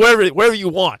name could be whatever you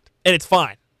want, and it's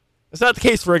fine. That's not the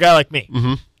case for a guy like me.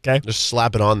 Okay. Just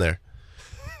slap it on there.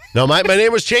 No, my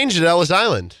name was changed at Ellis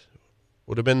Island.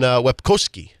 Would have been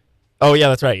Wepkowski. Oh yeah,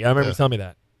 that's right. Yeah, I remember you telling me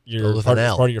that. You're With part an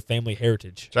L. of your family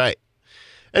heritage. That's right.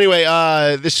 Anyway,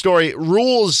 this story,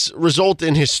 rules result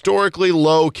in historically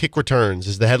low kick returns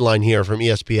is the headline here from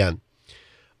ESPN.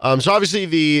 So obviously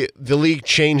the league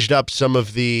changed up some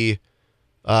of the,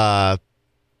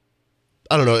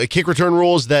 kick return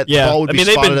rules that the ball would be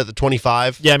spotted at the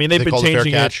 25. Yeah, I mean, they've been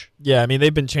changing it. Yeah, I mean,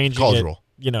 they've been changing college it, rule.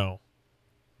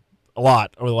 A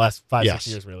lot over the last 5-6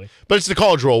 years, really. But it's the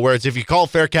college rule where it's if you call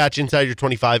fair catch inside your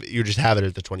 25, you just have it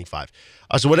at the 25.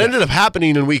 So what ended up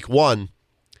happening in week 1,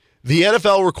 the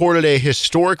NFL recorded a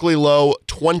historically low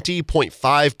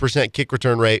 20.5% kick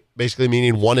return rate, basically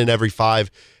meaning 1 in every 5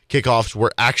 kickoffs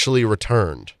were actually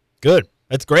returned. Good.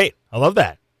 That's great. I love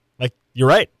that. Like, you're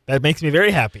right. That makes me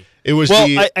very happy. It was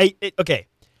okay.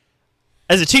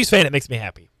 As a Chiefs fan, it makes me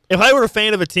happy. If I were a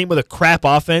fan of a team with a crap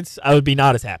offense, I would be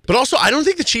not as happy. But also, I don't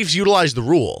think the Chiefs utilized the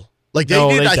rule. Like they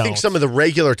did, I think, some of the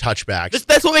regular touchbacks.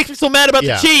 That's what makes me so mad about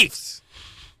the Chiefs.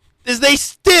 Is they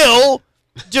still,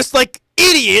 just like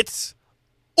idiots,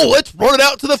 let's run it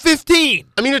out to the 15.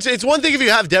 I mean, it's one thing if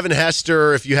you have Devin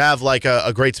Hester, if you have like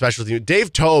a great special team.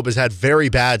 Dave Tobe has had very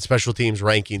bad special teams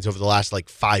rankings over the last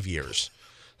 5 years.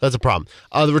 That's a problem.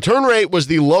 The return rate was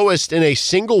the lowest in a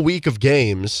single week of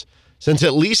games since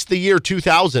at least the year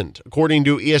 2000, according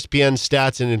to ESPN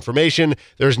stats and information.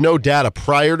 There's no data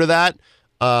prior to that,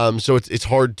 so it's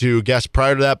hard to guess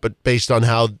prior to that, but based on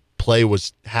how play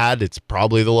was had, it's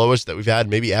probably the lowest that we've had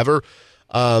maybe ever.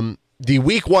 The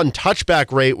week 1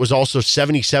 touchback rate was also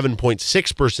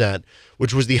 77.6%,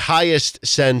 which was the highest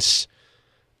since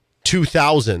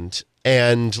 2000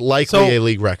 and likely a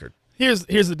league record. Here's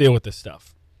the deal with this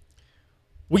stuff.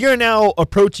 We are now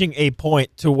approaching a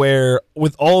point to where,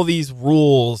 with all these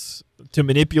rules to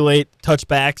manipulate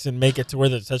touchbacks and make it to where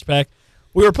there's a touchback,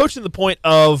 we're approaching the point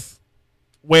of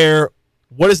where,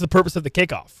 what is the purpose of the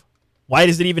kickoff? Why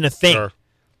is it even a thing? Sure.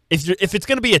 If it's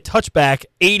going to be a touchback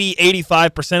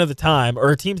 80-85% of the time,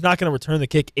 or a team's not going to return the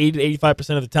kick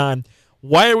 80-85% of the time,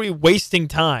 why are we wasting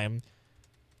time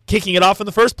kicking it off in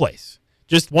the first place?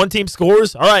 Just one team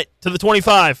scores, all right, to the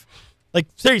 25. Like,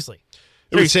 seriously.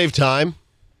 It would save time.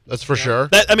 That's for sure.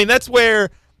 That's where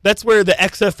the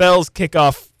XFL's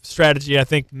kickoff strategy, I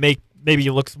think, maybe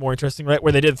looks more interesting, right?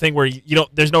 Where they did the thing where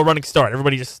there's no running start.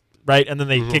 Everybody just, right, and then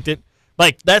they kicked it.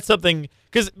 Like, that's something,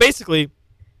 because basically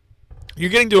you're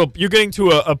getting to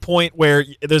a point where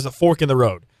there's a fork in the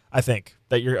road, I think,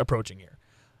 that you're approaching here.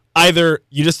 Either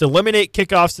you just eliminate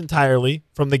kickoffs entirely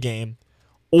from the game,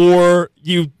 or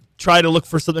you try to look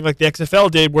for something like the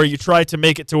XFL did, where you try to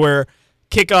make it to where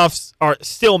kickoffs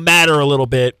still matter a little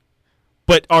bit,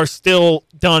 but are still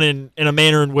done in a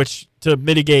manner in which to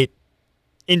mitigate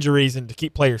injuries and to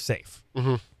keep players safe.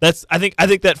 Mm-hmm. I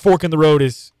think that fork in the road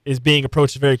is being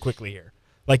approached very quickly here.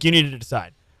 Like, you need to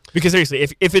decide, because seriously,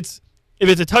 if it's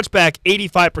a touchback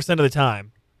 85% of the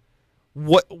time,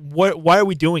 why are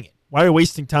we doing it? Why are we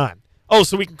wasting time? Oh,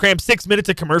 so we can cram 6 minutes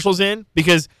of commercials in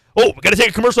because we got to take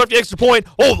a commercial after the extra point.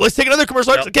 Oh, let's take another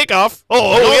commercial after the kickoff.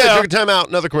 Oh yeah, took a timeout,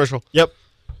 another commercial. Yep,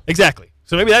 exactly.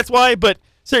 So maybe that's why. But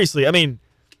seriously, I mean,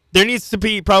 there needs to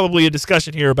be probably a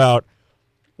discussion here about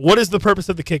what is the purpose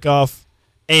of the kickoff,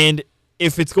 and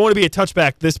if it's going to be a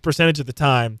touchback this percentage of the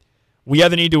time, we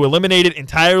either need to eliminate it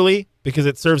entirely because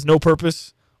it serves no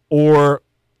purpose, or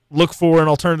look for an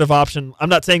alternative option. I'm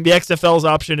not saying the XFL's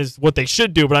option is what they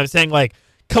should do, but I'm saying, like,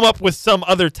 come up with some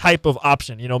other type of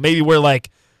option. Maybe where, like,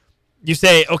 you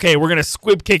say, okay, we're going to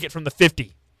squib kick it from the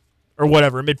 50 or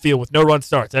whatever, midfield with no run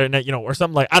starts, or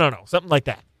something like, I don't know, something like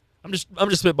that. I'm just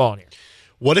spitballing here.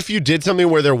 What if you did something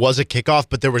where there was a kickoff,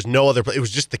 but there was no other play? It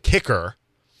was just the kicker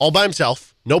all by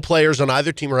himself, no players on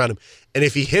either team around him. And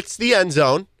if he hits the end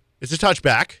zone, it's a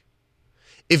touchback.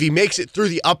 If he makes it through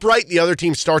the upright, the other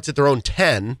team starts at their own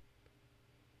 10.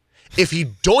 If he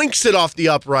doinks it off the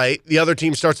upright, the other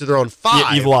team starts at their own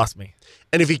 5. You've lost me.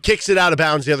 And if he kicks it out of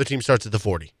bounds, the other team starts at the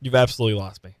 40. You've absolutely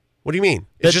lost me. What do you mean?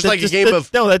 It's just like a game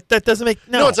of... No, that doesn't make...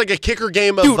 No, it's like a kicker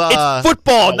game of... Dude, it's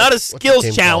football, not a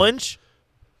skills challenge.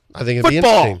 I think it'd be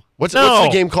interesting. What's the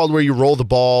game called where you roll the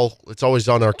ball? It's always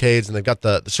on arcades, and they've got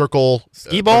the circle.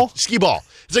 Skee ball? Skee ball.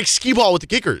 It's like skee ball with the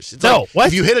kickers. It's what?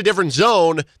 If you hit a different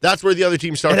zone, that's where the other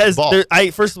team starts the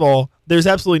ball. First of all, there's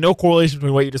absolutely no correlation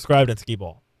between what you described and skee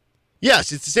ball.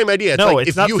 Yes, it's the same idea.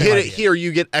 It's if you hit it here,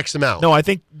 you get X amount. No, I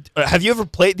think. Have you ever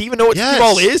played? Do you even know what skee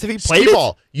ball is? Have you played skee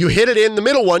ball. You hit it in the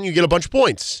middle one, you get a bunch of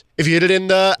points. If you hit it in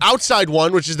the outside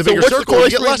one, which is the bigger circle,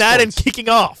 you get less that points. And kicking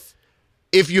off.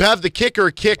 If you have the kicker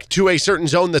kick to a certain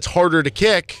zone that's harder to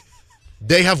kick,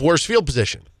 they have worse field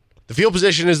position. The field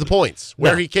position is the points.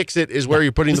 Where he kicks it is where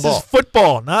you're putting the ball. This is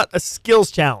football, not a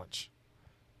skills challenge.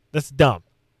 That's dumb.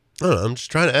 I don't know. I'm just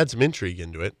trying to add some intrigue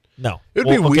into it. No, it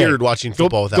would be weird watching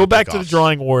football without. Go back to the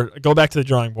drawing board. Go back to the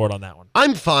drawing board on that one.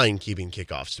 I'm fine keeping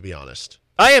kickoffs, to be honest.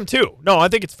 I am too. No, I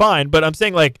think it's fine, but I'm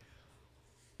saying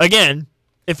again,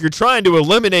 if you're trying to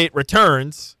eliminate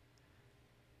returns,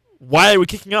 why are we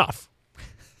kicking off?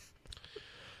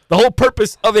 The whole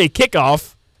purpose of a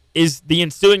kickoff is the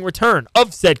ensuing return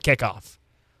of said kickoff.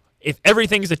 If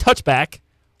everything's a touchback,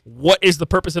 what is the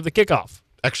purpose of the kickoff?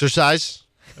 Exercise.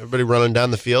 Everybody running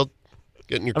down the field,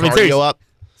 getting your cardio up.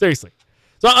 Seriously.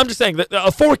 So I'm just saying that a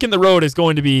fork in the road is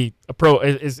going to be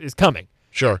is coming.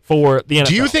 Sure. For the NFL.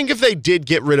 Do you think if they did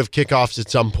get rid of kickoffs at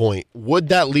some point, would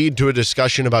that lead to a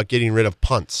discussion about getting rid of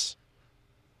punts?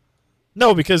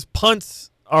 No, because punts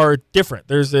are different.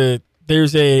 There's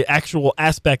a actual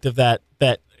aspect of that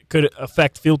could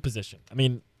affect field position. I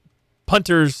mean,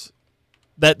 punters,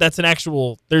 that's an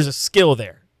actual. There's a skill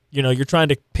there. You're trying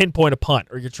to pinpoint a punt,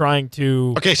 or you're trying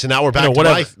to. Okay, so now we're back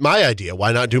to my idea.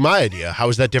 Why not do my idea? How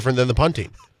is that different than the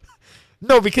punting?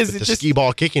 No, because it's the skee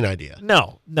ball kicking idea.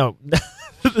 No.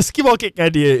 The skee ball kicking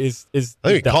idea is. I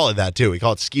think we call it that too. We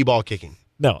call it skee ball kicking.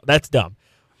 No, that's dumb.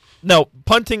 No,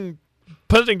 punting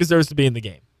deserves to be in the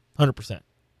game, 100%.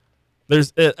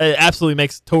 It absolutely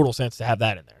makes total sense to have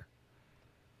that in there.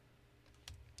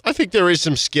 I think there is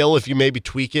some skill if you maybe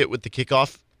tweak it with the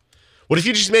kickoff. What if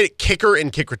you just made it kicker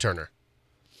and kick returner?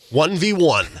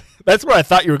 1v1. That's where I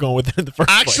thought you were going with it in the first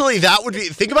place. Actually, that would be.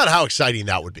 Think about how exciting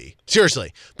that would be.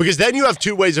 Seriously, because then you have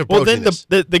two ways of approaching this.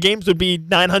 Well, then the games would be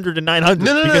 900 to 900.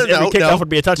 No, because every kickoff would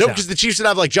be a touchdown. No, because the Chiefs would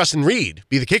have Justin Reed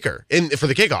be the kicker for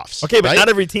the kickoffs. Okay, but right? not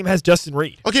every team has Justin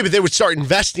Reed. Okay, but they would start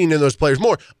investing in those players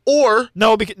more. Or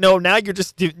now you're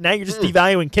just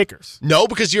devaluing kickers. No,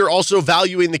 because you're also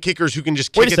valuing the kickers who can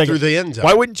just kick it through the end zone.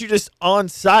 Why wouldn't you just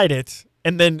onside it?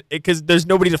 And then, because there's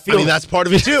nobody to field it. That's part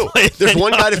of it, too. There's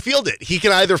one guy to field it. He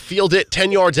can either field it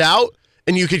 10 yards out,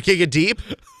 and you could kick it deep.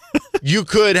 You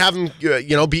could have him,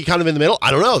 be kind of in the middle. I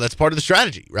don't know. That's part of the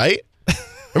strategy, right?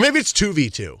 Or maybe it's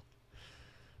 2v2.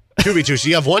 2v2. So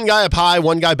you have one guy up high,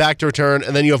 one guy back to return,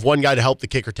 and then you have one guy to help the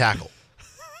kicker tackle.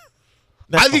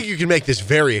 I think you can make this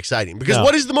very exciting. Because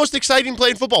what is the most exciting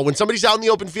play in football? When somebody's out in the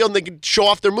open field and they can show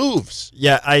off their moves.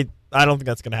 Yeah, I don't think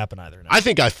that's going to happen either. No. I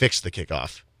think I fixed the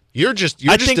kickoff. You're just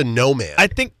a no man. I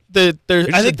think there's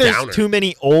too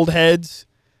many old heads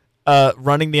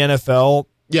running the NFL.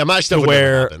 Yeah, my stuff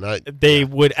where they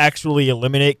would actually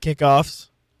eliminate kickoffs,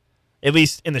 at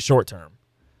least in the short term.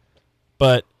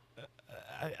 But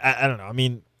I don't know. I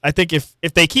mean, I think if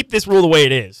they keep this rule the way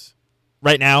it is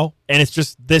right now, and it's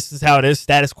just this is how it is,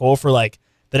 status quo for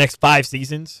the next 5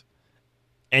 seasons,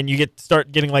 and you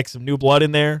start getting some new blood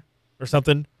in there or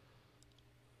something,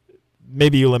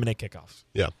 maybe you eliminate kickoffs.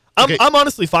 Yeah. Okay. I'm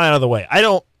honestly fine either way.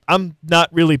 I'm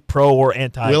not really pro or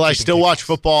anti. Will I still watch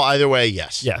football either way?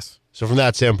 Yes. Yes. So from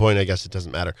that standpoint, I guess it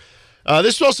doesn't matter.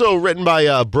 This was also written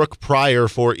by Brooke Pryor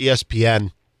for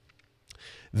ESPN.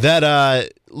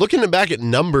 That looking back at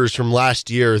numbers from last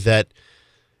year, that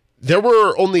there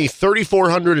were only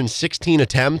 3,416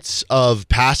 attempts of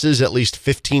passes at least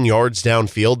 15 yards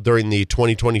downfield during the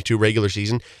 2022 regular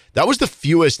season. That was the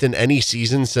fewest in any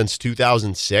season since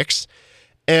 2006.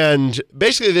 And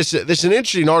basically, this is an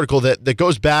interesting article that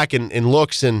goes back and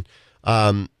looks and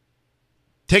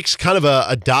takes kind of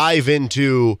a dive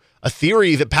into a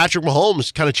theory that Patrick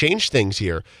Mahomes kind of changed things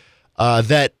here.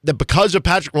 That because of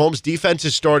Patrick Mahomes' defense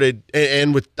has started,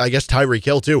 and with, I guess, Tyreek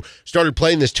Hill too, started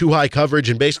playing this too high coverage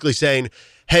and basically saying,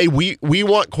 hey, we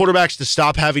want quarterbacks to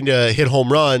stop having to hit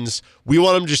home runs. We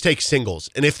want them to just take singles.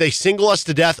 And if they single us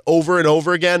to death over and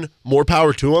over again, more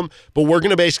power to them. But we're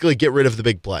going to basically get rid of the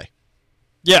big play.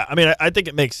 Yeah, I mean, I think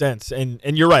it makes sense. And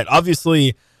you're right.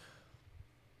 Obviously,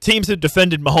 teams have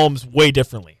defended Mahomes way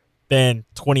differently than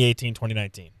 2018,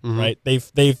 2019, right?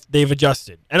 They've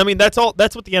adjusted. And I mean, that's what the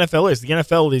NFL is. The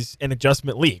NFL is an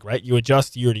adjustment league, right? You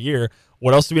adjust year to year.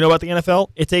 What else do we know about the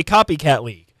NFL? It's a copycat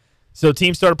league. So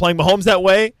teams started playing Mahomes that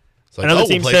way. It's another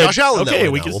team said, Josh Allen okay,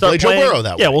 we can start playing Joe Burrow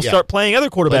that way. Yeah, we'll start playing other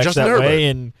quarterbacks that way.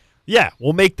 And yeah,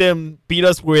 we'll make them beat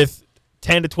us with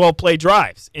 10 to 12 play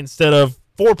drives instead of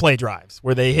 4 play drives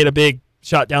where they hit a big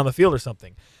shot down the field or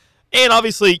something. And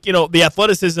obviously, the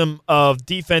athleticism of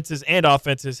defenses and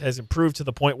offenses has improved to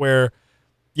the point where,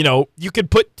 you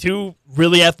could put 2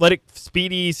 really athletic,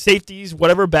 speedy safeties,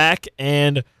 whatever, back,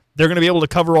 and they're going to be able to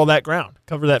cover all that ground,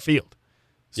 cover that field.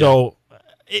 So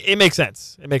it makes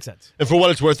sense. It makes sense. And for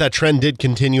what it's worth, that trend did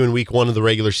continue in week 1 of the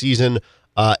regular season.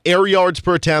 Air yards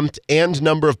per attempt and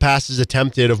number of passes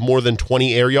attempted of more than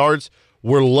 20 air yards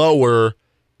were lower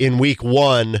in week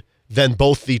 1 than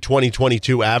both the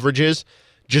 2022 averages.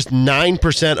 Just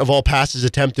 9% of all passes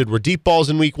attempted were deep balls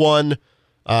in week 1,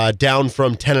 down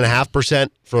from 10.5%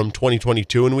 from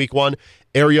 2022 in week 1.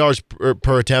 Air yards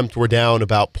per attempt were down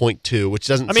about 0.2, which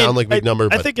doesn't sound like a big number.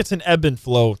 I think it's an ebb and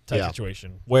flow type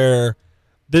situation where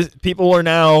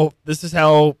this is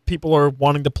how people are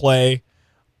wanting to play,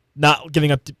 not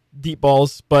giving up deep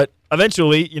balls. But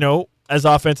eventually, as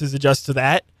offenses adjust to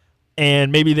that,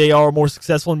 and maybe they are more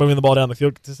successful in moving the ball down the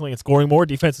field consistently and scoring more,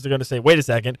 defenses are going to say, wait a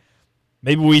second,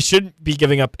 maybe we shouldn't be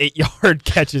giving up 8-yard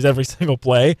catches every single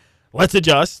play. Let's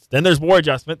adjust. Then there's more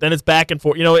adjustment. Then it's back and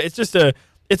forth.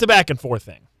 It's a back and forth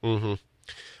thing. Mm-hmm.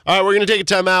 All right, we're going to take a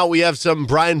timeout. We have some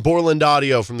Brian Borland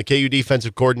audio from the KU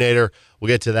defensive coordinator. We'll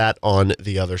get to that on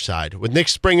the other side. With Nick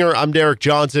Springer, I'm Derek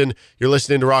Johnson. You're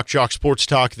listening to Rock Chalk Sports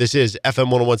Talk. This is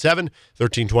FM 1017,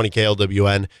 1320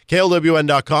 KLWN,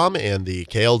 KLWN.com, and the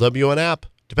KLWN app.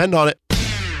 Depend on it.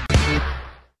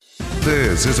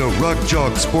 This is a Rock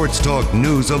Chalk Sports Talk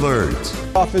News Alert.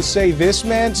 Officers say this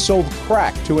man sold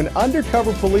crack to an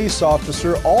undercover police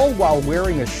officer, all while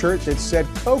wearing a shirt that said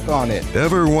Coke on it.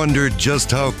 Ever wondered just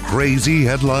how crazy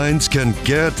headlines can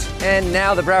get? And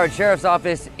now the Broward Sheriff's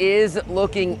Office is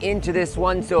looking into this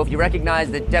one. So if you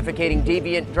recognize the defecating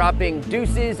deviant dropping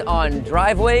deuces on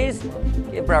driveways,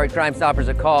 give Broward Crime Stoppers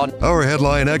a call. Our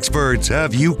headline experts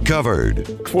have you covered.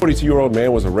 42-year-old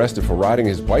man was arrested for riding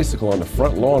his bicycle on the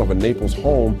front lawn of a Naples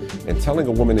home and telling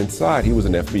a woman inside he was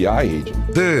an FBI agent.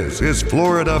 This is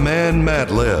Florida Man Mad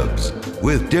Libs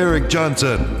with Derek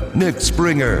Johnson, Nick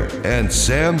Springer, and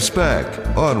Sam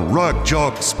Speck on Rock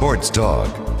Chalk Sports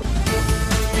Talk.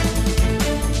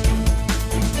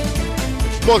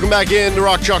 Welcome back in to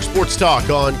Rock Chalk Sports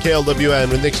Talk on KLWN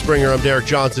with Nick Springer. I'm Derek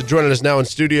Johnson. Joining us now in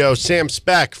studio, Sam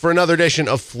Speck, for another edition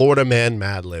of Florida Man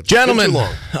Mad Libs. Gentlemen,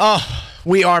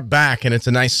 we are back, and it's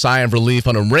a nice sigh of relief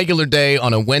on a regular day.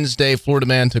 On a Wednesday, Florida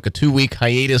Man took a 2-week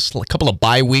hiatus, a couple of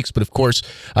bye weeks, but of course,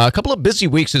 a couple of busy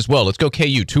weeks as well. Let's go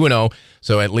KU 2-0,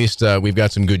 so at least we've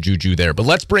got some good juju there. But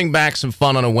let's bring back some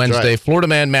fun on a Wednesday. Right. Florida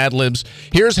Man Mad Libs.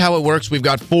 Here's how it works. We've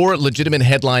got 4 legitimate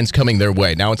headlines coming their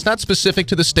way. Now, it's not specific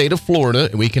to the state of Florida.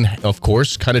 We can, of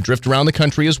course, kind of drift around the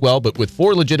country as well, but with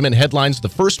 4 legitimate headlines, the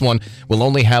first one will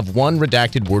only have 1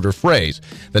 redacted word or phrase.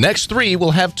 The next 3 will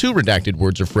have 2 redacted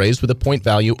words or phrase with a point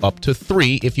value up to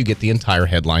 3 if you get the entire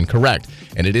headline correct.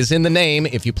 And it is in the name.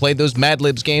 If you played those Mad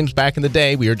Libs games back in the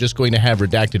day, we are just going to have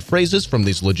redacted phrases from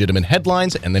these legitimate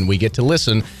headlines, and then we get to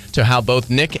listen to how both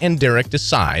Nick and Derek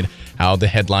decide how the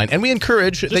headline, and we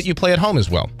encourage that you play at home as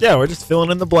well. Yeah, we're just filling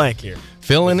in the blank here.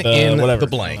 Filling in the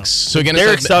blanks. So again,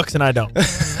 Derek sucks and I don't.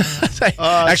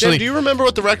 Actually, Sam, do you remember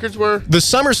what the records were? The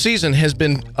summer season has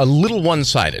been a little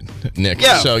one-sided, Nick.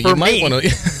 Yeah, so you might want to.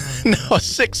 No,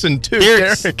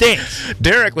 6-2.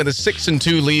 Derek with a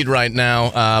 6-2 lead right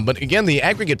now. But again, the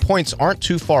aggregate points aren't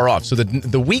too far off. So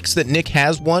the weeks that Nick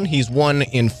has won, he's won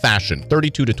in fashion,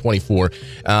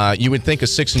 32-24. You would think a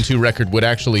 6-2 record would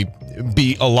actually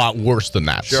be a lot worse than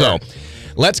that. Sure. So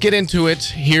let's get into it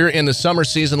here in the summer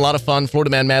season. A lot of fun,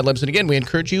 Florida Man Mad Libs. And again, we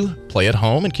encourage you, play at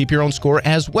home and keep your own score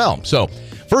as well. So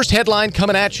first headline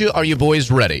coming at you. Are you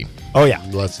boys ready? Oh, yeah.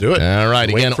 Let's do it. All right.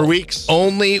 Again, for weeks.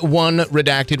 Only 1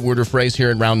 redacted word or phrase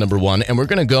here in round number 1, and we're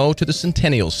going to go to the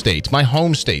Centennial State, my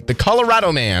home state. The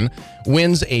Colorado man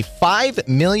wins a $5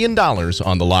 million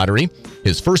on the lottery.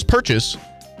 His first purchase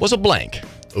was a blank.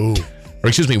 Ooh. Or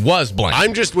excuse me, was blank.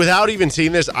 I'm just, without even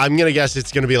seeing this, I'm going to guess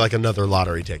it's going to be like another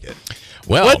lottery ticket.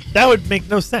 Well, what? That would make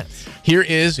no sense. Here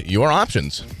is your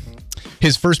options.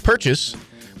 His first purchase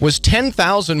was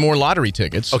 10,000 more lottery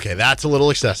tickets. Okay, that's a little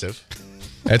excessive.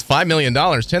 That's $5 million,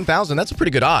 10,000. That's a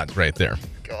pretty good odds right there.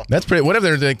 God. That's pretty.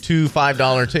 Whatever, they're like $2,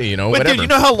 $5 tea, whatever. Dude, you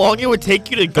know how long it would take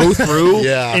you to go through?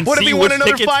 Yeah. And what if you won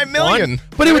another $5 million?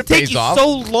 But it would take you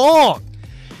so long.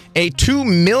 A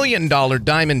 $2 million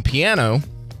diamond piano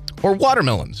or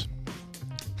watermelons.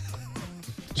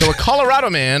 So a Colorado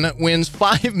man wins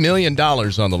 $5 million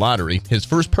on the lottery. His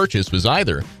first purchase was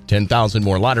either 10,000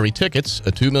 more lottery tickets,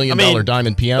 a $2 million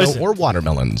diamond piano, or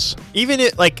watermelons. Even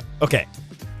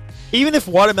if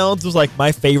watermelons was like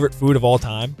my favorite food of all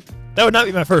time, that would not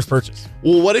be my first purchase.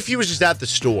 Well, what if he was just at the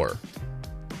store?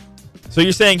 So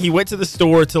you're saying he went to the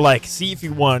store to like see if he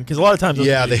won? Because a lot of times,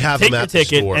 Yeah, they have take them your at the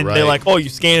ticket store, and right? they're like, "Oh, you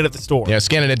scan it at the store." Yeah,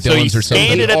 scan it at So he Dillon's or something.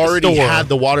 scanned it at He the already store, had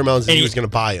the watermelons and and he was going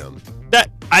to buy them. That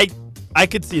I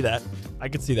could see that. I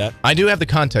could see that. I do have the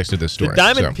context of this story. The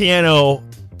diamond so. piano,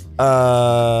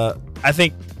 I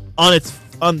think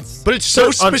but it's so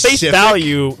on face specific.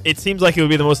 value, it seems like it would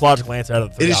be the most logical answer out of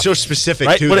the three. It is so options. specific,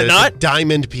 right? too, Would that it it's a not?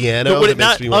 diamond piano Would that it makes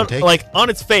not? me want to take Like on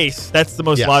its face, that's the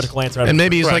most Yes. logical answer out of And the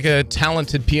maybe three. he's like a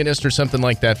talented pianist or something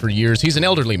like that for years. He's an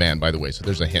elderly man, by the way, so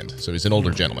there's a hint. So he's an older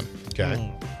gentleman. Okay.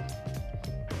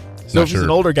 So Not if he's sure. an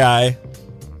older guy,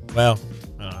 well,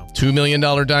 I don't know. $2 million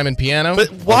diamond piano, But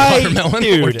a why,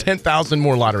 watermelon, or dude? 10,000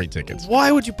 more lottery tickets. Why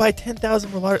would you buy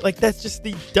 10,000 more lottery? Like that's just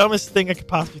the dumbest thing I could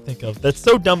possibly think of. That's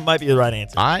so dumb. Might be the right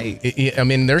answer. I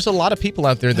mean, there's a lot of people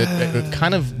out there that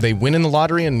kind of they win in the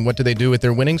lottery, and what do they do with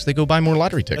their winnings? They go buy more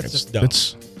lottery tickets. That's just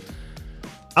dumb.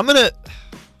 I'm gonna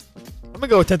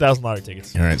go with 10,000 lottery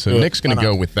tickets. All right, so Nick's going to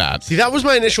go with that. See, that was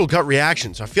my initial gut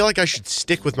reaction, so I feel like I should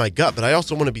stick with my gut, but I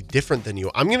also want to be different than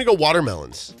you. I'm going to go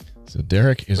watermelons. So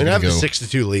Derek is I'm going going to to go. have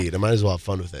the 6-2 lead. I might as well have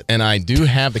fun with it. And I do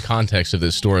have the context of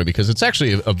this story because it's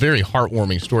actually a very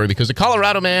heartwarming story because a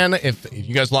Colorado man, if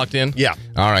you guys locked in? Yeah.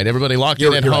 All right, everybody locked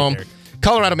in at you're right, home. Derek.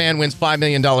 Colorado man wins $5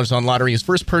 million on lottery. His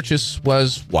first purchase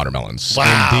was watermelons.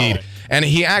 Wow. Indeed. And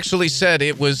he actually said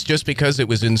it was just because it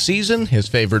was in season, his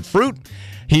favorite fruit.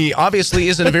 He obviously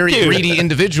isn't a very Dude. greedy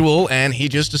individual, and he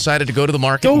just decided to go to the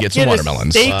market and get some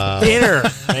watermelons. A steak dinner,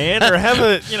 man, or have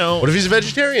a What if he's a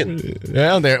vegetarian?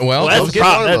 Yeah, there. Well, that's, don't a get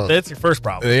problem. watermelon. That's your first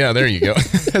problem. Yeah, there you go.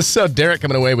 So Derek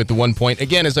coming away with the 1 point.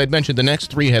 Again, as I'd mentioned, the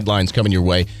next three headlines coming your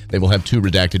way. They will have 2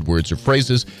 redacted words or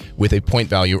phrases with a point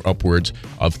value upwards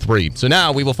of 3. So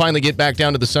now we will finally get back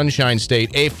down to the Sunshine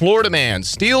State. A Florida man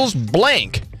steals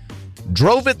blank,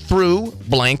 drove it through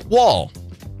blank wall.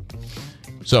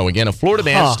 So again, a Florida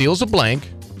man steals a blank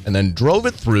and then drove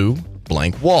it through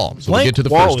blank wall. So we'll get to the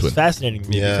wall first was one. fascinating to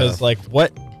me Yeah. because, like,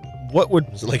 what would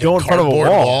like go a in front of a cardboard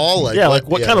wall? wall? Like, yeah, what-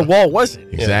 like what yeah. kind of wall was it?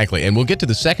 Exactly. And we'll get to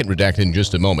the second redacted in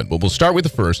just a moment. But we'll start with the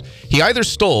first. He either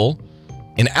stole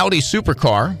an Audi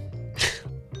supercar,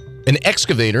 an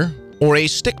excavator, or a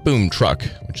stick boom truck,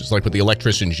 which is like what the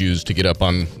electricians use to get up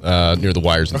on near the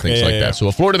wires and things Okay, like yeah, that. yeah. So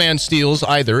a Florida man steals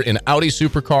either an Audi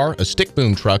supercar, a stick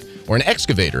boom truck, or an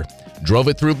excavator, drove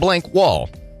it through blank wall.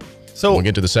 So We'll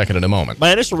get to the second in a moment.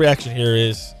 my initial reaction here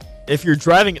is, if you're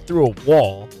driving it through a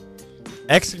wall,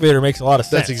 excavator makes a lot of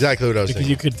sense. That's exactly what I was because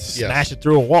thinking. you could smash it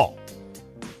through a wall.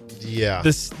 Yeah.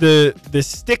 The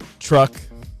stick truck,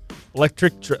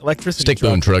 electricity Stick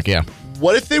truck. boom truck, yeah.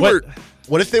 What if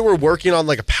they were working on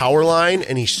like a power line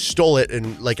and he stole it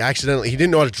and like accidentally he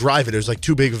didn't know how to drive it. It was like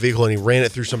too big a vehicle and he ran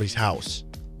it through somebody's house.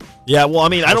 Yeah, well, I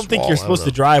mean, I House don't think wall, you're I don't supposed to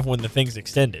know. drive when the thing's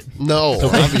extended. No, So-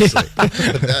 obviously.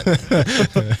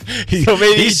 So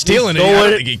maybe he He's stealing it. stole I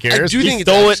don't think he cares. I do He think it's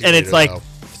stole it, and excavator, it's like though.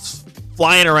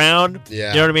 flying around. Yeah.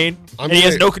 You know what I mean? I'm And he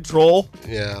has gonna- no control,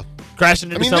 Yeah. crashing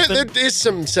I into mean, something. there is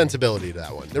some sensibility to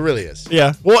that one. There really is.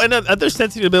 Yeah. Well, and there's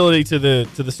sensibility to the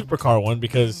supercar one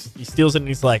because he steals it and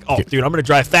he's like, "Oh, dude, I'm gonna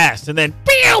drive fast," and then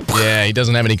Yeah, he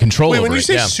doesn't have any control Wait, over when you it.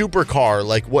 say yeah. supercar,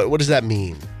 like what does that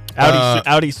mean?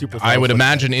 Audi supercar. I would is what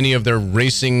imagine any of their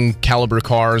racing caliber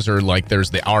cars, or like there's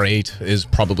the R8 is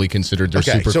probably considered their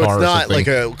Okay, supercar. so or it's not something. like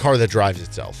a car that drives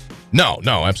itself. No,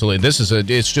 absolutely.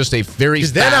 It's just a very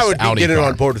Because fast then I would be Audi getting car.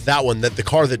 on board with that one. That the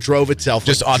car that drove itself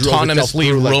Just like, drove itself autonomously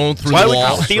through, like- roll through Why the would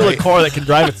wall. you steal a car that can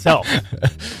drive itself?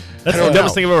 That's the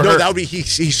dumbest thing I've ever No, heard. that would be he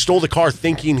stole the car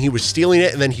thinking he was stealing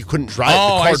it, and then he couldn't drive.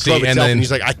 Oh, the I car see, drove and itself, then- and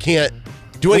he's like, I can't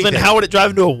do Well, anything. then how would it drive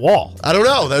into a wall? I don't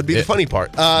know. That would be the funny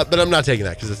part. But I'm not taking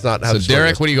that because it's not how So the story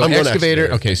Derek, goes. what do you go? I'm going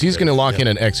Excavator? Okay, so he's going to lock in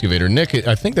an excavator. Nick,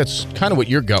 I think that's kind of what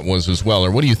your gut was as well,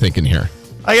 or what are you thinking here?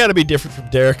 I got to be different from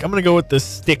Derek. I'm gonna go with the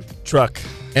stick truck.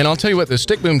 And I'll tell you what, the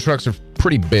stick boom trucks are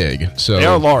pretty big, so They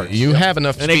are large. You have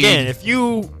enough And speed. again,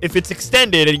 if it's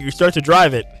extended and you start to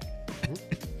drive it,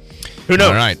 who knows?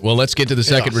 All right, well, let's get to the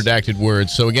second Yes. redacted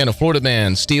word. So again, a Florida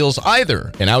man steals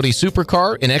either an Audi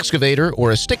supercar, an excavator,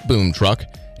 or a stick boom truck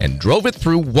and drove it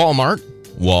through Walmart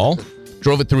wall,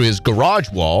 drove it through his garage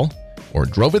wall, or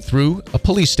drove it through a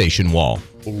police station wall.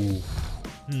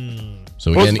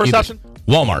 So What was again, the first either option?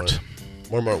 Walmart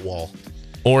Walmart wall.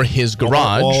 or his Walmart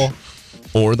garage wall.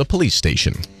 or the police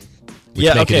station. Which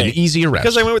Yeah, make okay. it an easy arrest.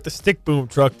 Because I went with the stick boom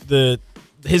truck,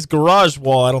 his garage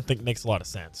wall I don't think makes a lot of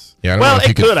sense. Yeah, I don't well, know if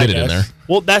you it could could, I fit it in guess. there.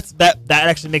 Well, that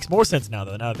actually makes more sense now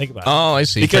though. Now that I think about it. Oh, I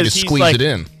see. He tried to he's squeeze like, it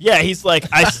in. Yeah, he's like,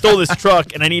 I stole this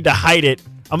truck and I need to hide it.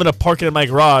 I'm gonna park it in my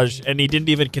garage, and he didn't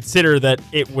even consider that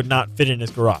it would not fit in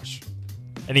his garage,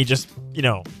 and he just,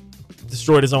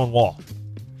 destroyed his own wall.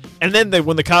 And then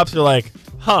when the cops are like,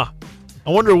 "Huh, I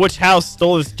wonder which house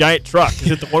stole this giant truck.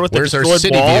 Is it the one with the Where's our destroyed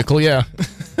city wall? vehicle? Yeah.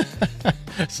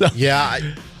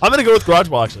 I'm going to go with garage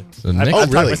wall, actually. Oh,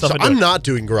 really? So I'm not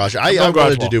doing garage. I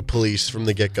wanted to do police from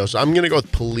the get-go, so I'm going to go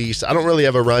with police. I don't really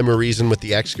have a rhyme or reason with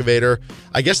the excavator.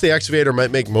 I guess the excavator might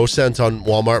make most sense on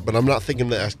Walmart, but I'm not thinking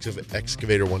the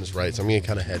excavator one is right, so I'm going to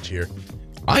kind of hedge here.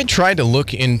 I tried to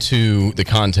look into the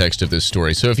context of this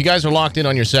story. So if you guys are locked in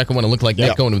on your second one, it looked like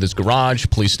Nick going to this garage,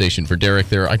 police station for Derek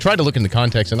there. I tried to look in the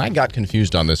context, and I got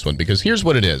confused on this one because here's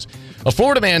what it is. A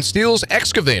Florida man steals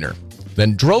excavator,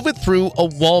 then drove it through a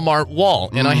Walmart wall.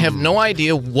 And I have no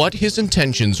idea what his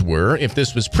intentions were, if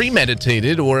this was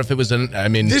premeditated or if it was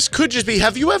This could just be,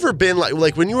 have you ever been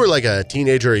like when you were like a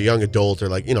teenager or a young adult or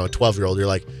like, a 12-year-old, you're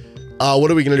like,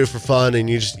 what are we going to do for fun? And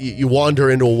you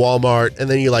wander into a Walmart and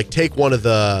then you like take one of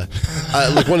the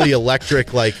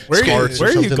electric like scarts or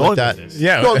something like that.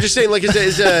 Yeah. No, I'm just saying like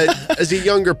as a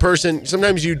younger person,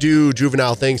 sometimes you do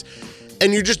juvenile things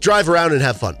and you just drive around and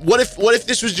have fun. What if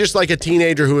this was just like a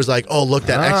teenager who was like, oh, look,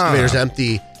 that excavator's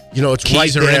empty. It's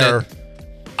Keys right are in there.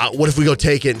 What if we go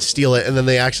take it and steal it and then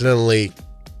they accidentally...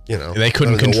 they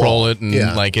couldn't control it, and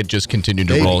it just continued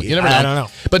to roll. You never know. I don't know.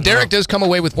 But Derek does come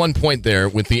away with 1 point there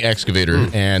with the excavator,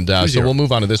 and so we'll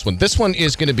move on to this one. This one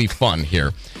is going to be fun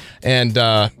here, and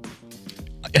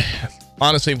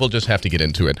honestly, we'll just have to get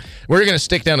into it. We're going to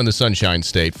stick down in the Sunshine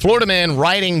State. Florida man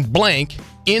riding blank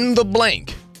in the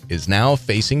blank is now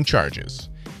facing charges.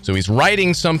 So he's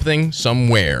riding something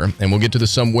somewhere, and we'll get to the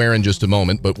somewhere in just a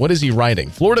moment. But what is he riding?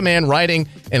 Florida man riding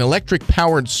an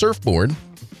electric-powered surfboard,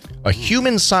 a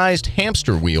human-sized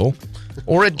hamster wheel,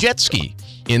 or a jet ski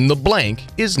in the blank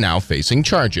is now facing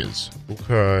charges.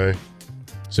 Okay.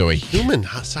 So a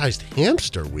human-sized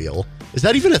hamster wheel? Is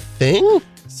that even a thing?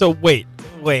 So wait,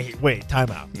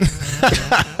 time out.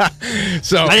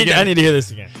 So I need to hear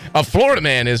this again. A Florida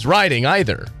man is riding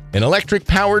either an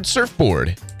electric-powered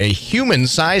surfboard, a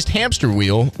human-sized hamster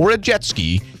wheel, or a jet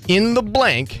ski in the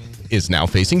blank is now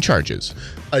facing charges.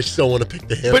 I still want to pick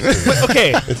the hamster. But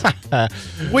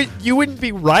okay. You wouldn't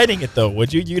be riding it, though,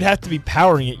 would you? You'd have to be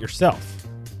powering it yourself.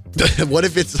 What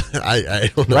if it's... I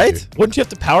don't know. Right? Wouldn't you have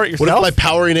to power it yourself? What if by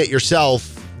powering it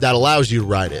yourself, that allows you to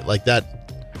ride it? Like that...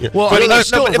 Well, you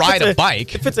still ride a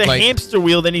bike. If it's a hamster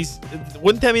wheel, then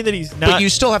wouldn't that mean that he's not... But you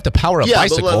still have to power a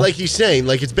bicycle. But like he's saying,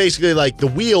 like it's basically like the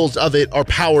wheels of it are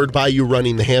powered by you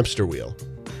running the hamster wheel.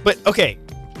 But, okay.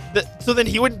 So then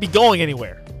he wouldn't be going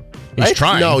anywhere. He's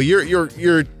trying. No, you're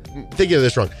thinking of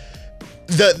this wrong.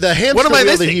 The hamster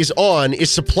wheel that he's on is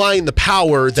supplying the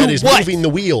power that is moving the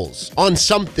wheels on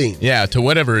something. Yeah, to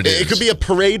whatever it is. It could be a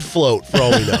parade float for all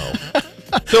we know.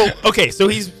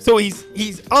 So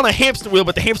he's on a hamster wheel,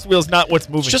 but the hamster wheel is not what's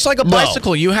moving. It's just like a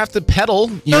bicycle. You have to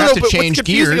pedal. You have to change what's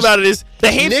gears. confusing about it is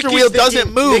the hamster wheel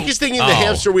doesn't move. Nick is thinking the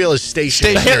hamster wheel is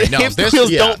stationary. The hamster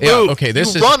wheels don't move. Okay,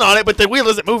 you run on it, but the wheel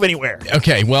doesn't move anywhere.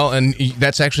 Okay, well, and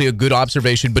that's actually a good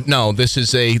observation. But no, this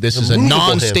is a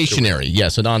non-stationary.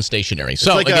 Yes, a non-stationary.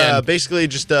 So like again, basically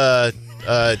just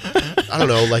I don't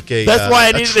know, like a That's why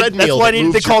I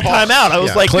needed to call timeout. I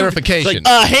was like, clarification.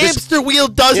 A hamster wheel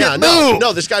doesn't move.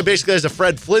 No, this guy basically has a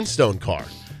Fred Flintstone car.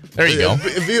 There you go.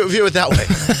 View it that way.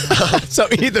 So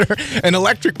either an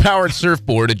electric-powered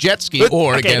surfboard, a jet ski,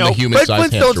 or a human-sized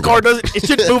Fred Flintstone's car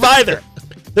shouldn't move either.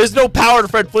 There's no power to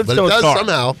Fred Flintstone's but it does car.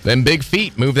 somehow. Them big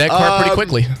feet move that car pretty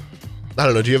quickly. I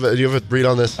don't know. Do you have a read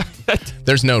on this?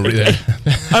 There's no read.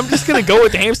 I'm just gonna go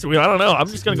with the hamster wheel. I don't know. I'm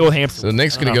just gonna go with hamster. So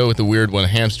Nick's gonna go with the weird one,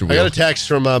 hamster wheel. I got a text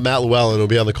from Matt Llewellyn, who'll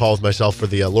be on the call with myself for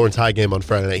the Lawrence High game on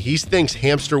Friday night. He thinks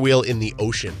hamster wheel in the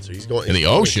ocean. So he's going in the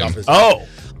ocean. Oh,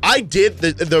 I did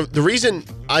the reason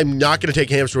I'm not going to take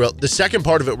hamster wheel. The second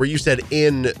part of it, where you said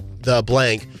in the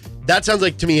blank. That sounds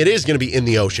like to me it is going to be in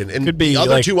the ocean. And could be the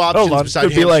other two options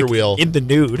besides hamster wheel. In the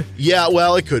nude. Yeah,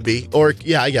 well, it could be. Or,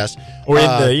 yeah, I guess. Or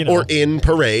in or in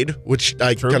parade, which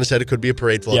I kind of said it could be a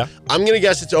parade float. Yeah. I'm going to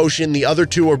guess it's ocean. The other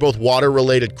two are both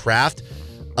water-related craft.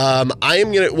 I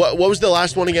am going to... What was the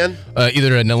last one again?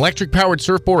 Either an electric-powered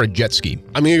surfboard or a jet ski.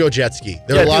 I'm going to go jet ski.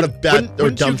 There are a lot of bad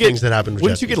or dumb things that happen with jet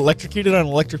Wouldn't you get electrocuted on an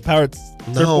electric-powered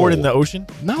surfboard in the ocean?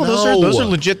 No, those are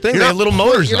legit things. They have little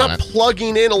motors You're not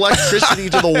plugging in electricity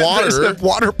to the water. There's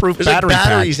waterproof There's battery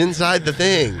batteries pack. inside the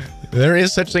thing. There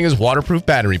is such thing as waterproof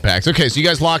battery packs. Okay, so you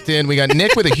guys locked in. We got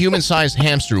Nick with a human-sized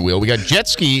hamster wheel. We got jet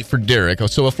ski for Derek.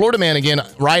 So a Florida man, again,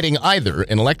 riding either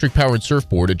an electric-powered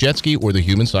surfboard, a jet ski, or the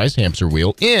human-sized hamster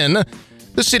wheel in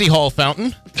the City Hall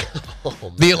fountain,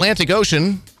 the Atlantic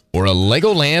Ocean, or a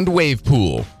Legoland wave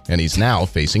pool. And he's now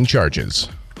facing charges.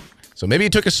 So maybe he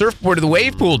took a surfboard to the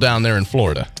wave pool down there in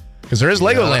Florida. Because there is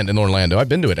Legoland in Orlando. I've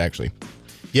been to it, actually.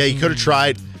 Yeah, you could have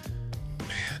tried.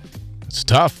 It's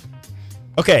tough.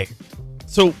 Okay,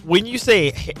 So when you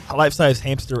say life-size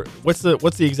hamster, what's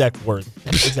the exact word?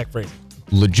 Exact phrase?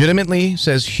 Legitimately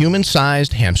says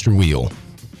human-sized hamster wheel.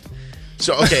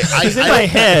 So okay, in my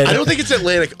head, I don't think it's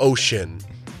Atlantic Ocean.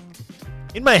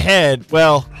 In my head,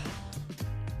 well,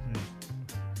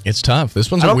 it's tough. This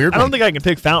one's a weird one. I don't think I can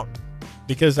pick fountain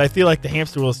because I feel like the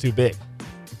hamster wheel is too big.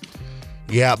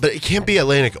 Yeah, but it can't be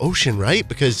Atlantic Ocean, right?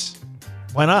 Because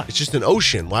why not? It's just an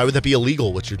ocean. Why would that be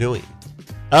illegal? What you're doing?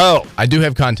 Oh, I do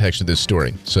have context to this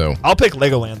story, so I'll pick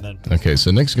Legoland then. Okay,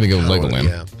 so Nick's gonna go with Legoland.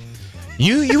 Yeah.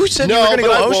 You said you were gonna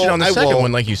go ocean on the second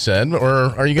one, like you said,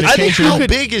 or are you gonna change your? How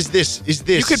big is this?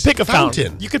 You could pick a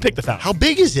fountain. You could pick the fountain. How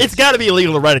big is it? It's got to be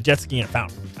illegal to ride a jet ski in a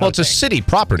fountain. Well, it's a city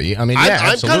property. I mean, yeah,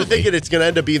 I'm absolutely. kind of thinking it's going to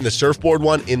end up being the surfboard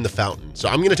one in the fountain. So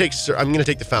I'm going to take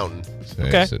the fountain.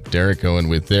 Okay. So Derek going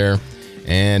with there.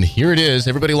 And here it is.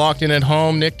 Everybody locked in at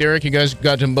home. Nick, Derek, you guys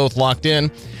got them both locked in.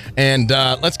 And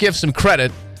let's give some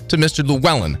credit to Mr.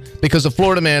 Llewellyn, because a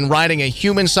Florida man riding a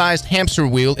human-sized hamster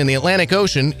wheel in the Atlantic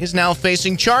Ocean is now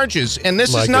facing charges. And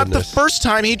this is not the first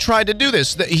time he tried to do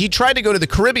this. He tried to go to the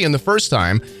Caribbean the first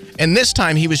time, and this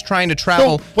time he was trying to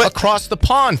travel across the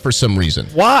pond for some reason.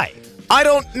 Why? I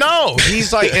don't know.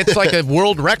 He's like, it's like a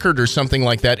world record or something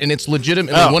like that, and it's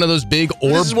legitimately one of those big orb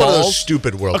balls. This is one of those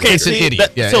stupid world It's records. an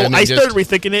idiot. So I started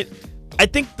rethinking it. I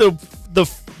think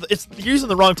it's using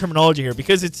the wrong terminology here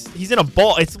because he's in a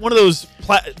ball. It's one of those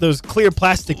clear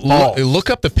plastic balls. Look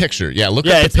up the picture. Yeah, look up the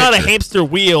Yeah, picture. it's not a hamster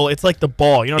wheel. It's like the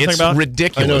ball. You know what I'm talking about? It's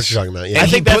ridiculous. I know what you're talking about. Yeah. I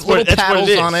think that's what it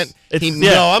is. on it.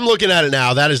 No, I'm looking at it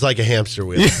now. That is like a hamster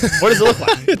wheel. What does it look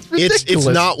like? It's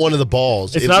not one of the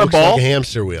balls. It's it not a looks ball? like a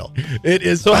hamster wheel. It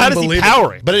is. So how does he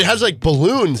power it? But it has like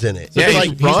balloons in it. Yeah,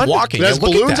 It's he's like walking. It has Yeah,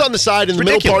 look at balloons that. on the side, and It's the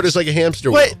middle part ridiculous. is like a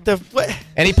hamster wheel. What?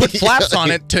 And he put flaps on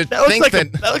it to That looks think like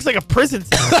that. that looks like a prison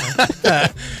cell.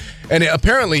 And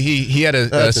apparently he had a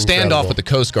That's standoff incredible. with the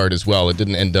Coast Guard as well. It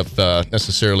didn't end up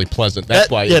necessarily pleasant. That's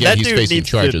why yeah, again, that he's dude facing needs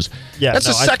to- charges. That's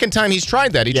the second time he's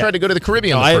tried that. He tried to go to the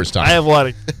Caribbean the first time. I have a lot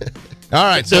of. All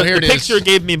right, so here it the is. picture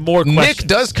gave me more questions. Nick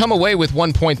does come away with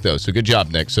 1 point, though, so good job,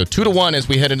 Nick. So 2-1 as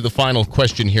we head into the final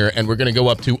question here, and we're going to go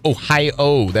up to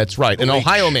Ohio. That's right. An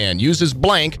Ohio man uses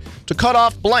blank to cut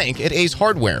off blank at Ace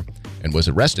Hardware and was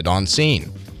arrested on scene.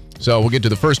 So we'll get to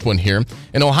the first one here.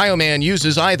 An Ohio man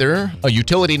uses either a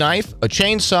utility knife, a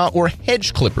chainsaw, or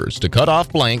hedge clippers to cut off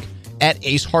blank at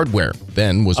Ace Hardware,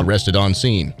 then was arrested on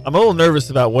scene. I'm a little nervous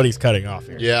about what he's cutting off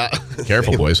here. Yeah.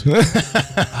 Careful, boys.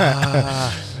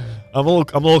 I'm a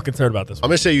little concerned about this one. I'm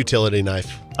gonna say utility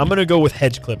knife. I'm gonna go with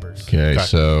hedge clippers. Okay,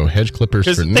 so hedge clippers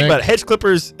Because for think Nick. about it, hedge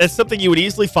clippers. That's something you would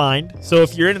easily find. So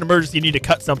if you're in an emergency, you need to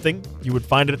cut something, you would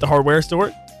find it at the hardware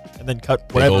store, and then cut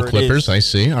Big whatever old clippers, it is. I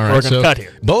see. All we're right, gonna so cut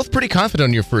here. both pretty confident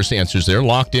on your first answers there.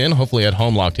 Locked in, hopefully at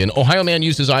home locked in. Ohio man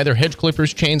uses either hedge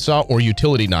clippers, chainsaw, or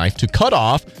utility knife to cut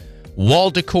off wall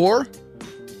decor,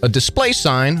 a display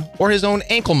sign, or his own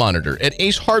ankle monitor at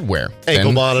Ace Hardware. Ankle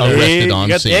Then monitor. arrested You on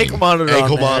got scene. the ankle monitor on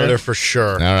Ankle there. monitor for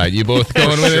sure. All right, you both going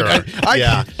with Sure. it?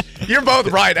 Yeah. You're both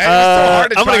right. It's so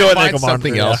hard to I'm try gonna go and with find ankle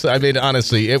something monitor, else. I mean,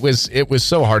 honestly, it was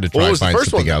so hard to try What and was the find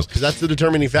first one? something else. Because that's the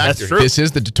determining factor. That's true. This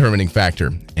is the determining factor.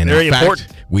 And Very in fact, important.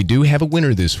 we do have a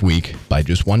winner this week by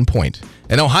just 1 point.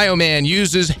 An Ohio man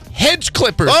uses hedge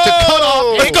clippers to cut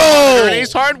off Bingo! at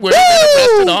Ace Hardware and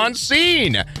arrested on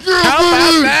scene. How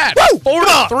about that?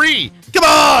 4-3. Come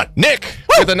on! Nick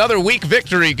with another week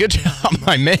victory. Good job,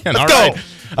 my man. All go. right.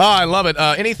 Oh, I love it.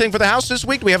 Anything for the house this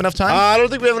week? Do we have enough time? I don't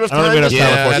think we have enough I don't time. think we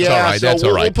have enough time, that's all right. So That's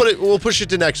all right. We'll push it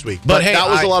to next week. But But hey, that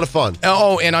was a lot of fun.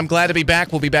 Oh, and I'm glad to be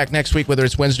back. We'll be back next week, whether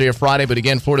it's Wednesday or Friday. But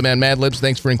again, Florida Man Mad Libs,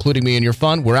 thanks for including me in your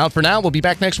fun. We're out for now. We'll be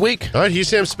back next week. All right, he's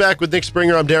Sam Speck with Nick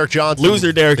Springer. I'm Derek Johnson.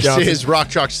 Loser Derek Johnson. This is Rock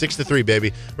Chalk 6-3,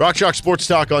 baby. Rock Chalk Sports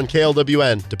Talk on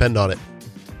KLWN. Depend on it.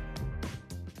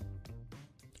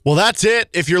 Well, that's it.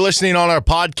 If you're listening on our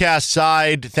podcast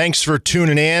side, thanks for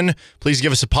tuning in. Please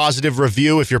give us a positive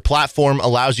review if your platform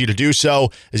allows you to do so,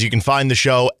 as you can find the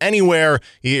show anywhere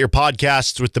you get your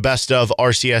podcasts with the Best of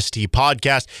RCST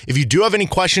podcast. If you do have any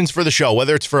questions for the show,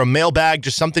 whether it's for a mailbag,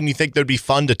 just something you think that would be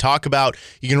fun to talk about,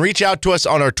 you can reach out to us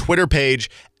on our Twitter page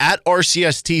at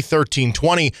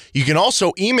RCST1320. You can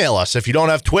also email us if you don't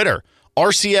have Twitter.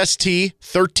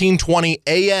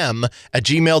 RCST1320am at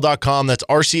gmail.com. That's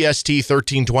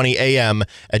RCST1320am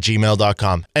at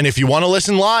gmail.com. And if you want to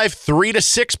listen live, 3 to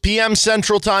 6 p.m.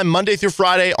 Central Time, Monday through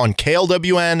Friday on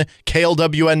KLWN,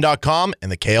 KLWN.com, and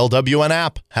the KLWN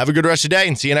app. Have a good rest of the day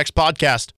and see you next podcast.